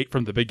is great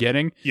from the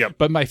beginning. Yep.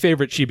 But my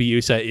favorite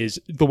Chibiusa is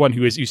the one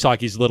who is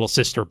Usagi's little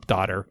sister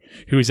daughter,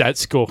 who's at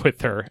school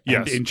with her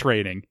and in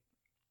training.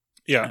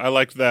 Yeah, I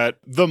like that.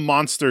 The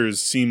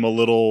monsters seem a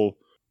little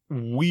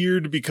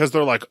weird because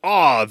they're like,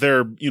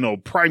 they're, you know,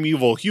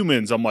 primeval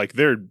humans. I'm like,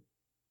 they're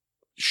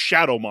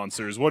shadow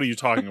monsters. What are you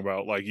talking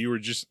about? Like, you were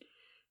just...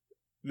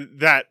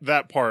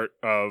 That part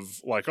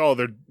of, like,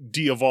 they're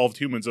de-evolved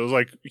humans. I was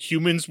like,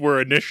 humans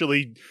were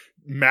initially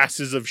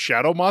masses of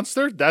shadow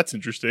monster? That's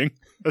interesting.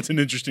 That's an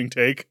interesting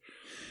take.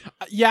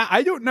 Yeah,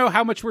 I don't know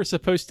how much we're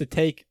supposed to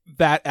take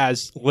that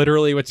as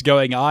literally what's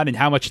going on and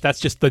how much that's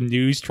just the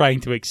news trying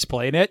to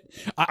explain it.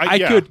 I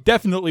could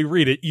definitely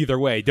read it either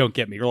way, don't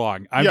get me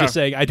wrong. I'm just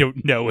saying I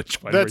don't know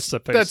which one we're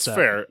supposed to. That's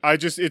fair.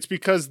 It's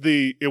because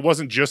it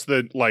wasn't just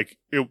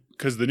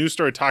because the news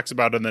story talks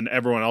about it and then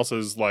everyone else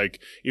is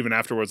like, even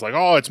afterwards, like,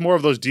 it's more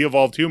of those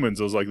de-evolved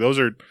humans. I was like, those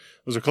are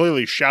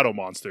clearly shadow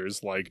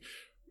monsters. Like,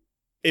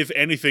 if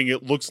anything,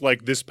 it looks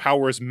like this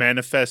power is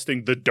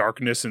manifesting the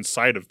darkness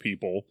inside of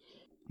people,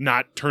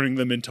 not turning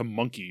them into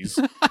monkeys.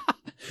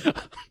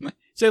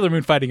 Sailor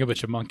Moon fighting a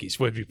bunch of monkeys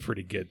would be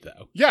pretty good,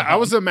 though. Yeah, I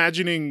was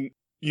imagining,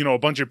 you know, a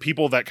bunch of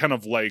people that kind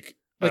of like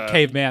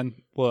caveman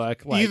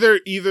look. Like,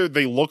 either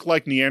they look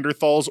like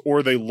Neanderthals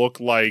or they look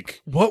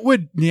like... What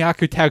would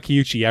Nyaku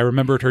Takeuchi, I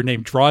remembered her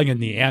name, drawing a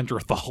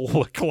Neanderthal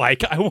look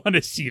like? I want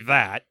to see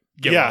that.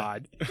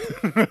 God.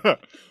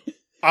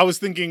 I was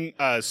thinking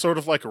sort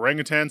of like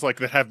orangutans, like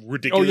that have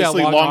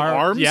ridiculously long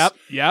arms.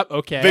 Yep,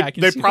 okay.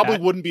 They probably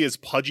wouldn't be as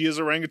pudgy as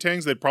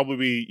orangutans. They'd probably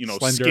be, you know,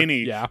 slender, skinny.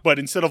 Yeah. But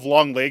instead of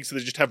long legs,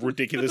 they just have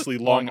ridiculously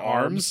long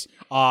arms.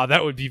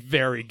 That would be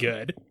very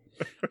good.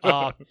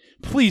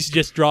 Please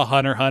just draw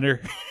Hunter x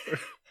Hunter.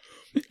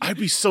 I'd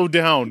be so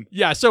down.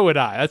 Yeah, so would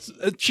I.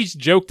 She's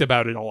joked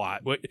about it a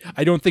lot.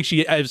 I don't think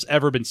she has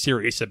ever been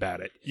serious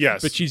about it.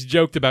 Yes. But she's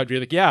joked about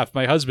being like, if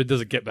my husband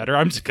doesn't get better,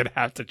 I'm just going to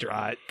have to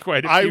draw it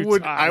quite a few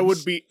times. I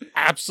would be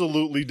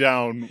absolutely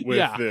down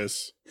with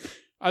this.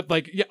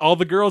 All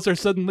the girls are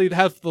suddenly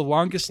have the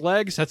longest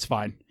legs. That's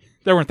fine.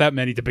 There weren't that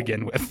many to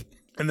begin with.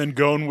 And then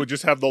Gon would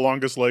just have the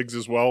longest legs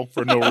as well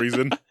for no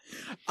reason.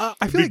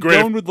 I feel like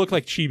Gon would look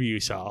like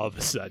Chibiusa all of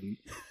a sudden.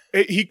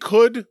 He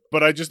could,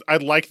 but I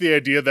like the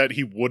idea that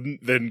he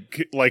wouldn't. Then,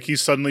 like,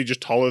 he's suddenly just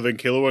taller than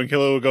Killua, and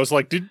Killua goes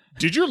like,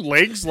 "Did your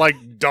legs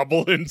like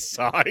double in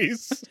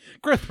size?"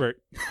 Growthspurt.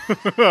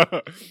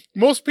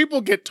 Most people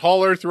get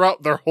taller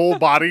throughout their whole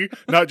body,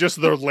 not just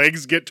their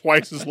legs get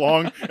twice as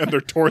long and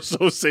their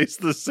torso stays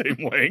the same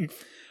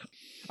length.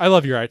 I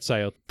love your art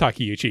style,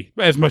 Takeuchi,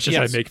 as much as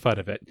I make fun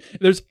of it.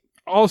 There's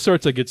all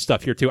sorts of good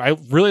stuff here, too. I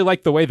really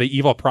like the way the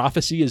evil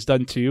prophecy is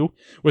done, too,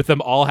 with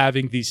them all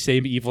having these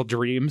same evil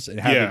dreams and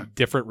having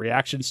different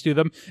reactions to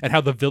them, and how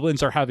the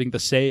villains are having the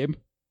same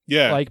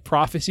like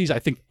prophecies. I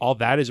think all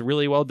that is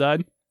really well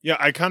done. Yeah,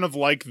 I kind of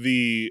like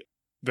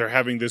they're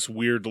having this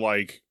weird,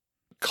 like,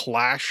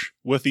 clash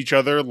with each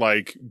other.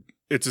 Like,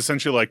 it's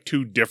essentially like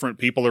two different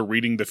people are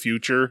reading the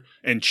future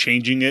and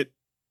changing it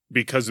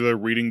because they're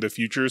reading the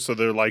future. So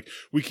they're like,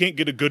 we can't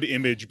get a good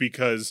image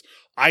because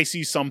I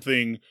see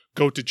something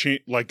go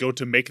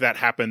to make that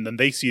happen, then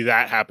they see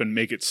that happen,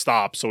 make it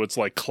stop. So it's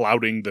like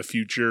clouding the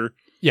future.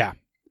 Yeah.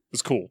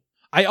 It's cool.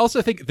 I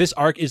also think this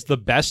arc is the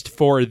best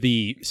for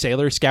the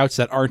Sailor Scouts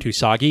that aren't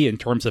Usagi in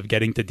terms of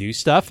getting to do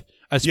stuff,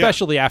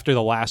 especially after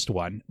the last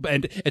one.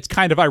 And it's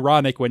kind of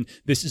ironic when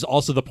this is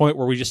also the point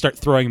where we just start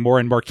throwing more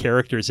and more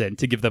characters in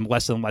to give them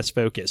less and less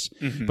focus.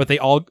 Mm-hmm. But they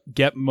all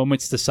get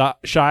moments to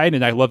shine,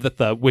 and I love that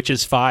the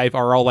Witches 5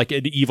 are all like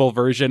an evil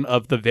version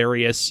of the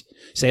various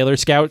Sailor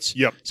Scouts.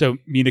 Yep. So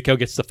Minako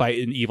gets to fight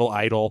an evil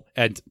idol,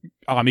 and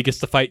Ami gets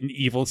to fight an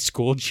evil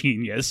school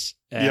genius.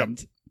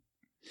 And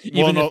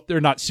even if they're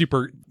not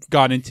super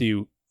gone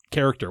into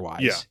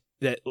character-wise,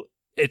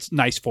 it's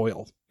nice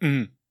foil.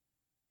 Mm-hmm.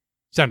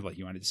 Sounded like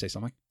you wanted to say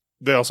something.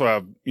 They also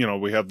have,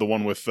 we have the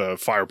one with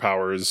fire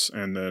powers,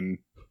 and then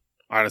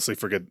I honestly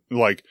forget,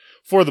 like,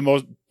 for the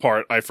most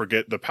part, I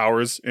forget the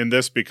powers in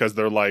this because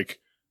they're like,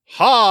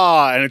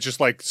 ha! And it's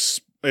just like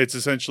it's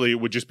essentially, it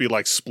would just be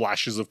like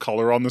splashes of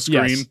color on the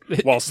screen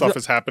Yes. while stuff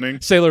is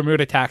happening. Sailor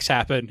Moon attacks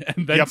happen,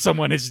 and then Yep.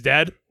 someone is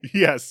dead.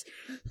 Yes.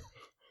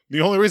 The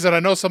only reason I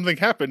know something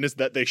happened is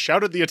that they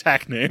shouted the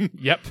attack name.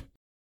 Yep.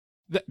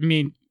 I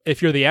mean,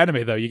 if you're the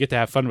anime, though, you get to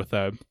have fun with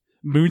them.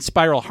 Moon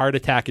Spiral Heart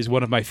Attack is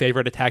one of my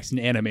favorite attacks in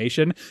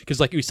animation, because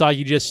like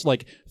Usagi just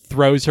like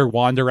throws her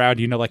wand around,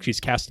 like she's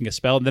casting a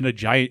spell, and then a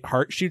giant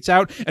heart shoots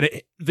out, and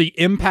the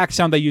impact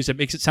sound they use, it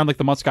makes it sound like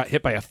the monster got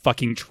hit by a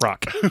fucking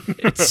truck.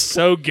 It's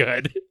so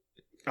good.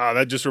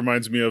 That just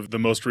reminds me of the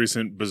most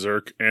recent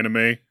Berserk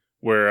anime,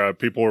 where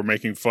people were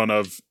making fun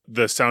of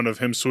the sound of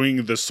him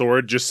swinging the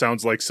sword. Just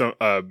sounds like some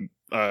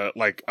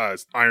like a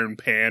iron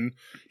pan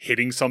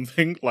hitting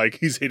something, like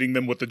he's hitting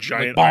them with a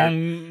giant like,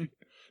 iron.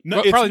 No,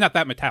 well, probably not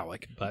that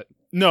metallic, but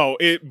no,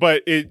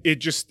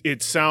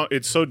 it's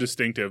so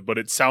distinctive, but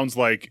it sounds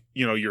like,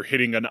 you're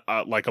hitting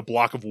like a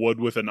block of wood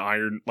with an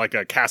iron, like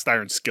a cast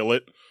iron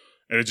skillet.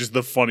 And it's just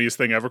the funniest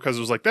thing ever, because it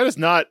was like, that is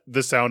not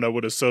the sound I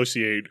would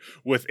associate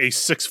with a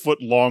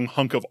 6-foot-long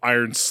hunk of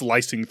iron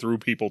slicing through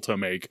people to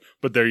make.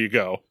 But there you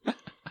go.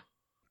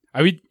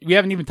 we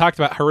haven't even talked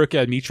about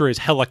Haruka and Michiru's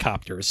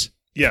helicopters.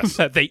 Yes.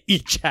 That they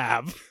each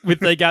have.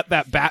 They got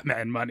that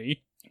Batman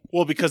money.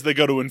 Well, because they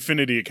go to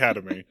Infinity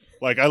Academy.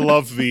 Like, I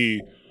love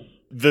the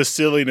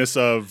silliness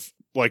of,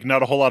 like,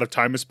 not a whole lot of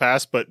time has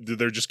passed, but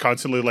they're just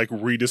constantly, like,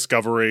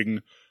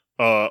 rediscovering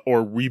or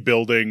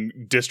rebuilding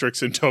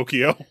districts in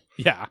Tokyo.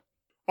 Yeah.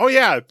 Oh,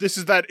 yeah, this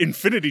is that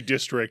Infinity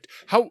District.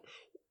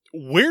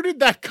 Where did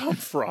that come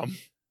from?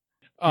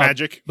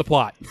 Magic. The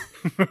plot.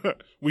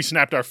 We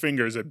snapped our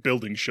fingers and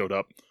buildings showed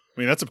up. I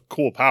mean, that's a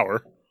cool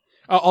power.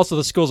 Also,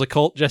 the school's a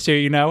cult, just so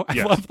you know. I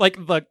Yes. love,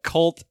 like, the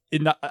cult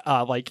in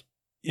like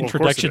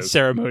introduction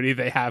ceremony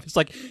they have. It's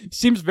like,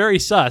 seems very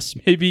sus.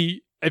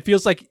 Maybe it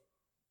feels like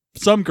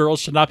some girls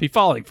should not be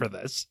falling for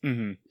this.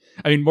 Mm-hmm.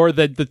 I mean, more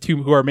than the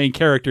two who are main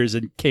characters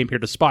and came here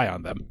to spy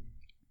on them.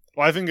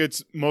 Well, I think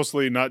it's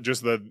mostly not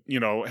just the,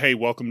 hey,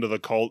 welcome to the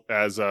cult,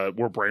 as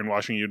we're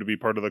brainwashing you to be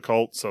part of the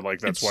cult. So, like,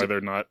 that's why they're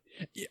not.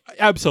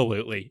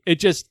 Absolutely. It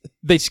just,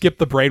 they skip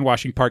the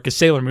brainwashing part because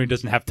Sailor Moon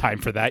doesn't have time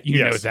for that.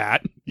 You know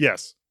that.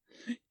 Yes.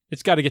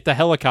 It's got to get the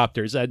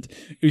helicopters, and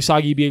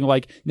Usagi being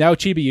like, now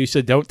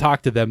Chibiusa, don't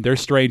talk to them. They're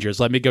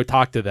strangers. Let me go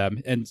talk to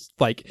them. And,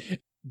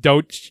 like,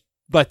 don't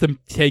let them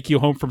take you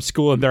home from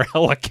school in their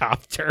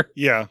helicopter.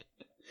 Yeah.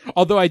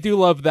 Although I do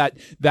love that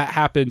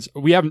happens.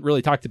 We haven't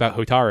really talked about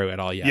Hotaru at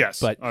all yet. Yes.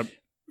 But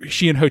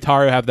she and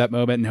Hotaru have that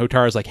moment, and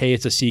Hotaru's like, hey,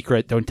 it's a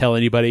secret. Don't tell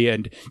anybody.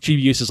 And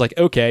Chibiusa's like,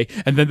 okay.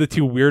 And then the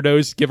two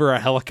weirdos give her a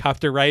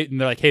helicopter ride, and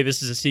they're like, hey,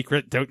 this is a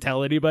secret. Don't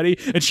tell anybody.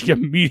 And she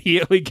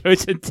immediately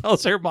goes and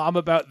tells her mom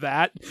about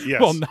that,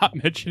 yes. while not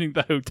mentioning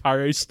the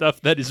Hotaru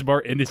stuff that is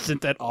more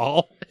innocent at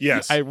all.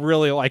 Yes. I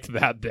really liked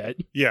that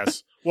bit.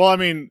 Yes. Well, I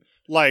mean,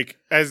 like,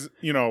 as,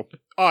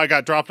 I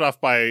got dropped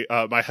off by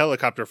my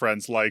helicopter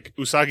friends. Like,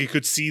 Usagi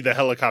could see the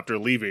helicopter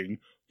leaving,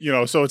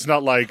 so it's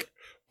not like,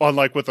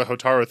 unlike with the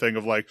Hotaru thing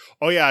of like,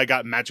 oh yeah, I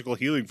got magical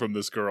healing from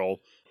this girl.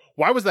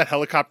 Why was that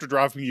helicopter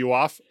dropping you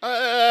off?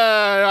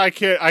 I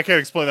can't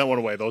explain that one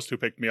away. Those two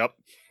picked me up.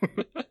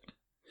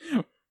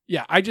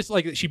 Yeah, I just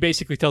like that she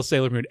basically tells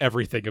Sailor Moon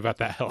everything about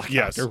that helicopter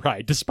Yes.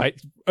 ride,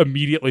 despite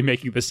immediately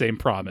making the same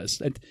promise.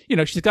 And,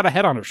 she's got a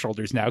head on her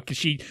shoulders now because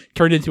she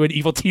turned into an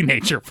evil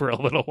teenager for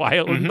a little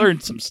while and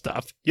learned some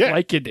stuff. Yeah.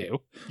 Like you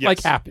do. Yes.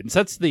 Like happens.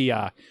 That's the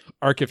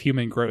arc of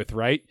human growth,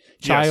 right?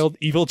 Child,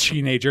 evil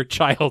teenager,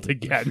 child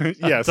again.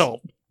 Yes.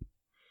 Adult.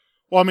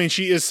 Well, I mean,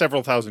 she is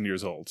several thousand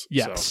years old.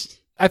 Yes. So.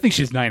 I think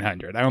she's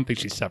 900. I don't think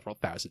she's several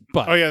thousand.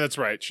 But Oh, yeah, that's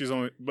right. She's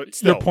only, but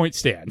still. your point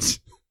stands.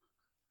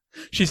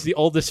 She's the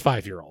oldest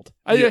 5-year-old.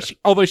 Yeah.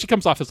 Although she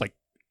comes off as like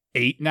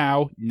 8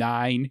 now,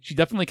 9. She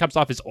definitely comes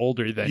off as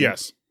older than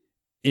Yes.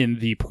 in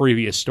the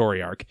previous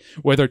story arc.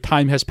 Whether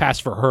time has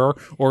passed for her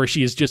or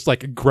she is just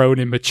like grown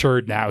and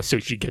matured now so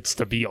she gets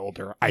to be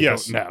older. I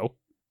Yes. don't know.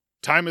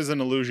 Time is an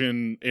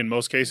illusion in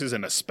most cases,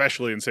 and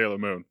especially in Sailor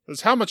Moon.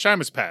 That's how much time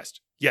has passed.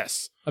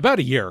 Yes. About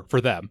a year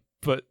for them.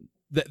 But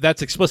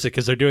that's explicit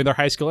because they're doing their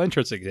high school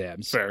entrance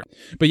exams. Fair.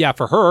 But yeah,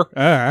 for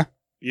her,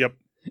 Yep.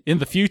 in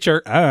the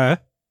future,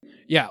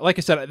 yeah, like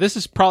I said, this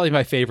is probably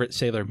my favorite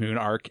Sailor Moon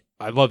arc.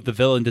 I love the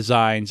villain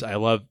designs. I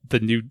love the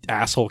new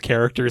asshole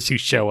characters who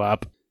show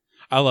up.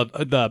 I love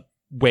the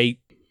way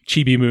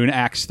Chibi Moon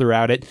acts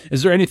throughout it.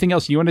 Is there anything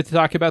else you wanted to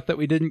talk about that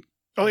we didn't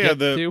Oh, yeah,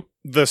 get to?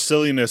 the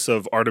silliness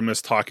of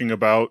Artemis talking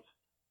about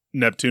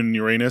Neptune and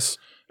Uranus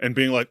and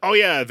being like, oh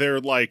yeah,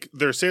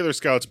 they're Sailor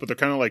Scouts, but they're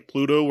kind of like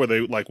Pluto, where they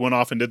like went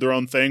off and did their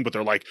own thing, but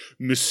they're like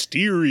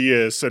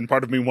mysterious. And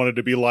part of me wanted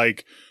to be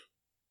like,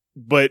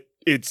 but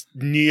it's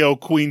Neo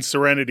Queen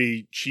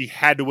Serenity. She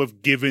had to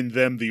have given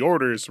them the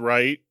orders,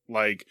 right?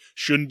 Like,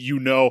 shouldn't you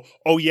know?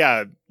 Oh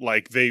yeah,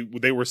 like they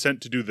were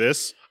sent to do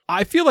this.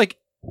 I feel like,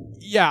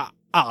 yeah,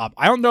 I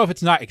don't know if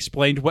it's not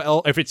explained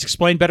well, if it's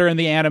explained better in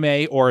the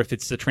anime, or if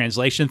it's the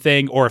translation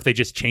thing, or if they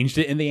just changed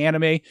it in the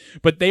anime.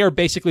 But they are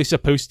basically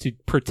supposed to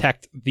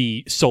protect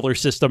the solar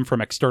system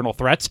from external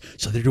threats,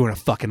 so they're doing a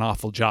fucking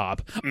awful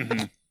job.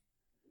 Mm-hmm.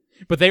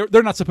 But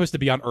they're not supposed to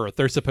be on Earth.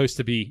 They're supposed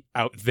to be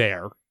out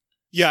there.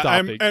 Yeah,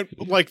 stopping. and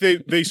like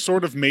they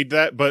sort of made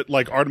that, but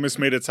like Artemis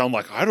made it sound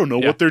like I don't know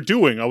Yeah. what they're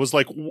doing. I was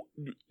like,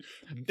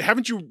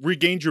 haven't you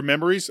regained your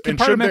memories? And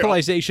shouldn't they-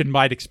 Compartmentalization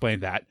might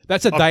explain that.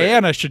 That's a Okay.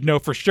 Diana should know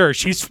for sure.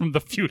 She's from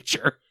the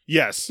future.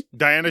 Yes,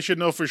 Diana should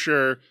know for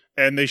sure,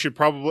 and they should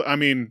probably. I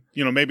mean,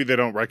 maybe they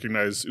don't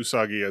recognize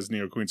Usagi as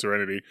Neo Queen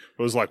Serenity.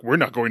 It was like, we're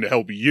not going to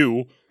help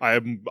you.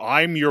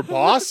 I'm your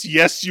boss.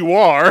 Yes, you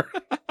are.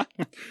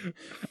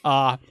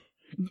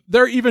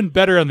 They're even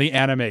better in the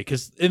anime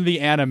because in the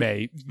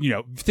anime,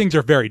 things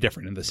are very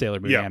different in the Sailor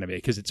Moon Yeah. anime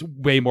because it's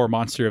way more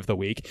Monster of the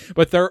Week.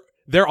 But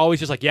they're always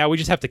just like, yeah, we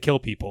just have to kill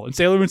people. And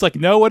Sailor Moon's like,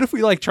 no, what if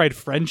we like tried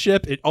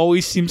friendship? It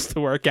always seems to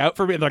work out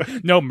for me. And they're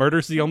like, no,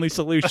 murder's the only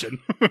solution.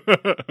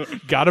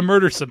 Gotta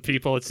murder some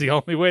people. It's the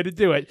only way to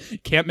do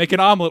it. Can't make an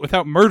omelet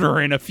without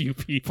murdering a few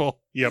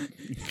people. Yep,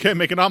 can't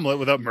make an omelet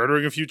without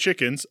murdering a few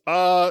chickens.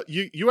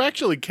 You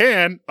actually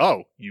can.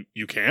 Oh,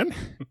 you can.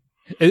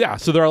 Yeah,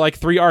 so there are like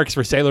 3 arcs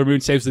where Sailor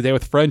Moon saves the day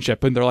with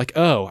friendship, and they're like,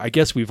 oh, I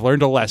guess we've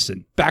learned a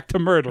lesson. Back to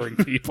murdering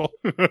people.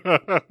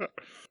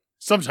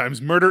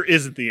 Sometimes murder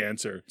isn't the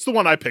answer. It's the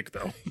one I picked,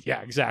 though.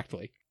 Yeah,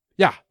 exactly.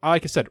 Yeah,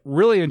 like I said,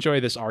 really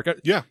enjoy this arc.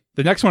 Yeah.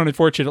 The next one,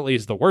 unfortunately,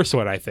 is the worst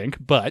one, I think,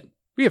 but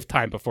we have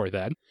time before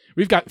then.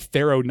 We've got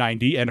Pharaoh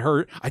 90 and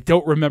her. I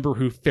don't remember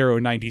who Pharaoh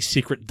 90's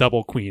secret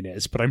double queen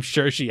is, but I'm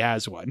sure she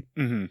has one.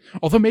 Mm-hmm.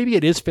 Although maybe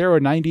it is Pharaoh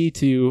 90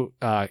 to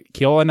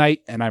Keola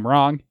Knight, and I'm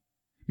wrong.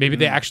 Maybe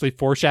they actually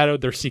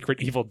foreshadowed their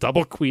secret evil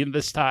double queen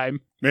this time.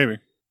 Maybe.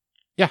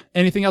 Yeah.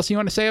 Anything else you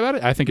want to say about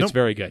it? I think it's Nope.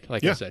 very good,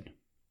 like I Yeah. said.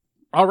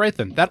 All right,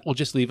 then. That will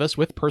just leave us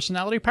with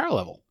personality power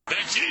level.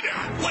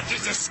 Vegeta, what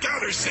does the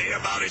scouter say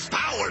about his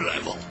power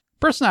level?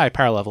 Personality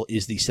power level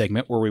is the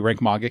segment where we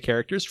rank manga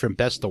characters from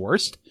best to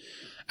worst.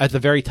 At the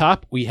very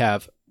top, we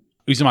have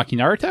Uzumaki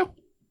Naruto.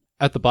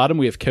 At the bottom,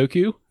 we have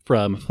Koku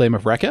from Flame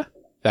of Recca.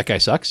 That guy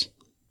sucks.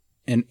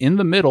 And in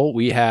the middle,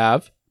 we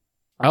have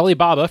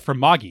Alibaba from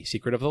Magi,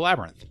 Secret of the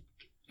Labyrinth.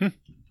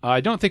 I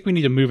don't think we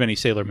need to move any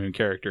Sailor Moon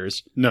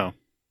characters. No.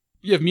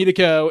 You have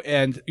Mitoko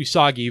and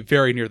Usagi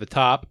very near the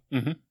top.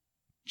 Mhm.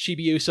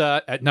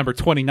 Chibiusa at number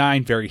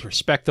 29, very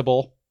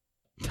respectable.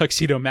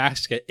 Tuxedo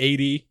Mask at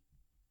 80.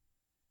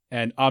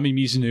 And Ami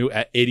Mizuno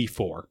at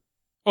 84.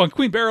 Oh, and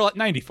Queen Beryl at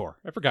 94.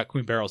 I forgot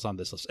Queen Beryl's on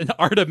this list. And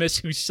Artemis,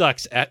 who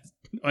sucks, at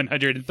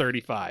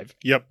 135.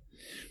 Yep.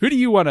 Who do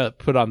you want to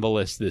put on the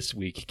list this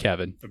week,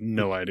 Kevin? I have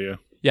no idea.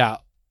 Yeah,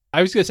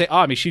 I was going to say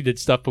Ami. She did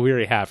stuff, but we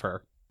already have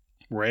her.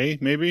 Ray,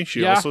 maybe?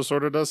 She Yeah. also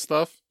sort of does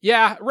stuff?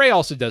 Yeah, Ray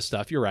also does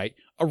stuff. You're right.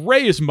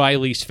 Ray is my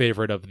least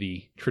favorite of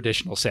the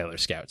traditional Sailor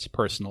Scouts,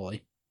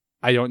 personally.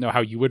 I don't know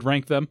how you would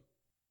rank them.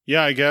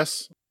 Yeah, I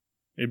guess.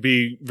 It'd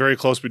be very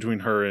close between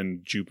her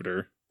and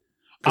Jupiter.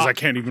 Because I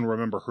can't even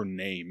remember her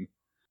name.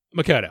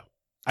 Makoto.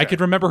 I Okay.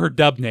 could remember her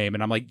dub name,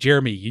 and I'm like,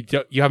 Jeremy, you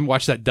haven't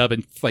watched that dub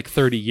in like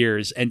 30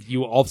 years, and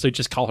you also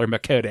just call her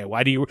Makoto.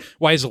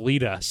 Why is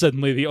Lita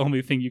suddenly the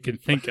only thing you can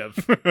think of?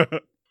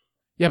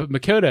 Yeah, but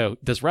Makoto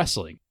does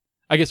wrestling.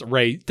 I guess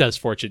Ray does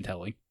fortune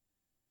telling.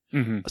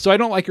 Mm-hmm. So I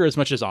don't like her as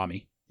much as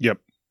Ami. Yep.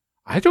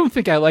 I don't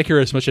think I like her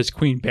as much as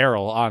Queen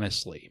Beryl,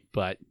 honestly,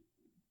 but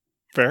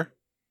Fair?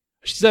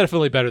 she's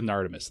definitely better than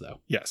Artemis,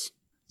 though. Yes.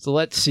 So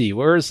let's see.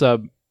 Where's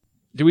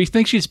do we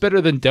think she's better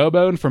than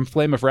Dobone from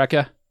Flame of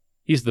Recca?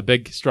 He's the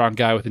big, strong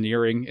guy with an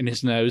earring in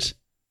his nose.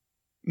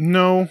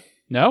 No.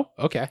 No?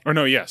 Okay. Or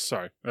no, yes,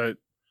 sorry.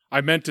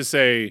 I meant to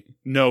say,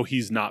 no,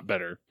 he's not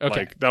better.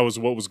 Okay. Like, that was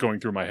what was going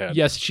through my head.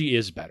 Yes, she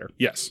is better.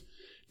 Yes.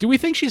 Do we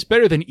think she's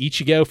better than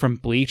Ichigo from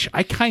Bleach?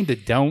 I kind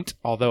of don't,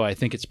 although I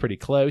think it's pretty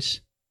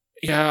close.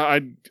 Yeah,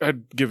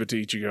 I'd give it to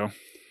Ichigo.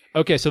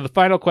 Okay, so the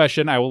final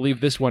question, I will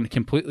leave this one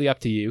completely up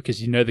to you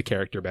because you know the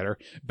character better.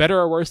 Better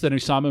or worse than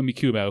Osamu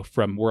Mikumo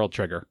from World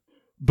Trigger?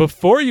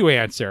 Before you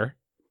answer,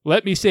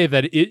 let me say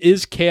that it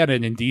is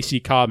canon in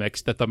DC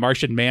Comics that the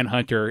Martian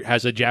Manhunter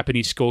has a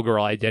Japanese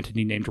schoolgirl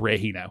identity named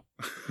Reihino,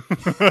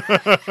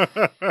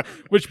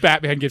 which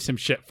Batman gives him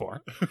shit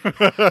for.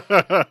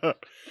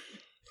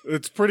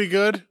 It's pretty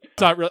good.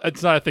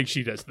 It's not a thing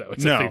she does, though.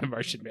 It's No. a thing the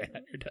Martian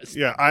Manhunter does.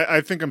 Yeah,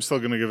 I think I'm still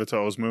going to give it to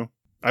Osmu.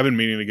 I've been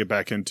meaning to get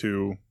back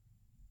into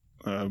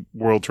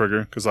World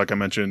Trigger because, like I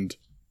mentioned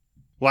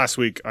last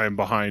week, I am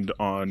behind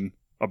on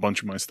a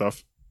bunch of my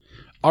stuff.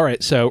 All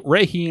right, so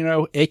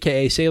Reihino,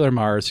 a.k.a. Sailor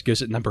Mars,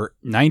 goes at number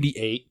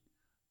 98,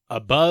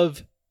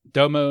 above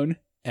Domon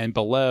and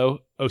below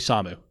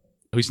Osamu,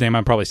 whose name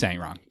I'm probably saying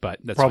wrong, but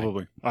that's fine.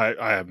 Probably. I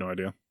have no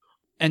idea.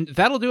 And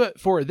that'll do it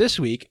for this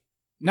week.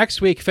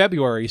 Next week,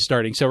 February is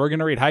starting, so we're going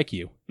to read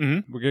Haikyuu.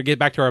 Mm-hmm. We're going to get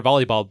back to our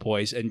volleyball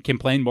boys and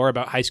complain more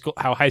about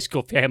how High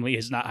School Family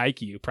is not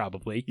Haikyuu,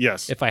 probably,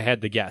 Yes, if I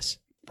had to guess.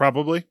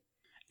 probably.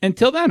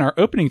 Until then, our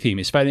opening theme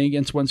is Fighting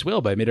Against One's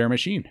Will by Midair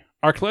Machine.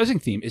 Our closing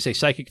theme is A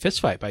Psychic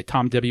Fistfight by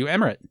Tom W.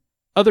 Emmerich.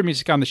 Other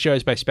music on the show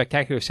is by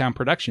Spectacular Sound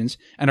Productions,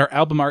 and our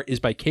album art is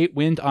by Kate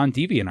Wind on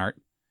DeviantArt.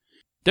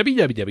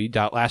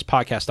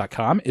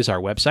 www.lastpodcast.com is our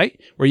website,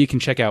 where you can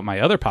check out my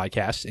other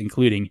podcasts,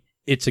 including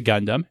It's a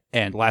Gundam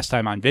and Last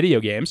Time on Video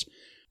Games.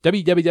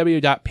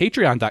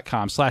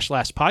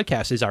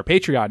 www.patreon.com/lastpodcast is our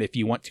Patreon if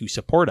you want to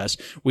support us.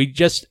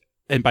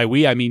 And by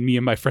we, I mean me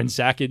and my friend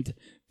Zach and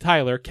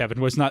Tyler, Kevin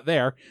was not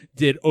there,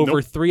 did over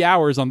Nope. 3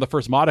 hours on the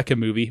first Madoka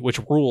movie, which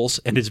rules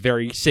and is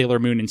very Sailor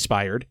Moon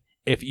inspired.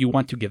 If you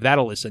want to give that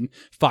a listen,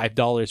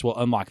 $5 will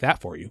unlock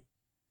that for you.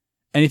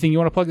 Anything you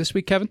want to plug this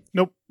week, Kevin?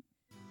 Nope.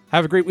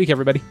 Have a great week,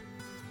 everybody.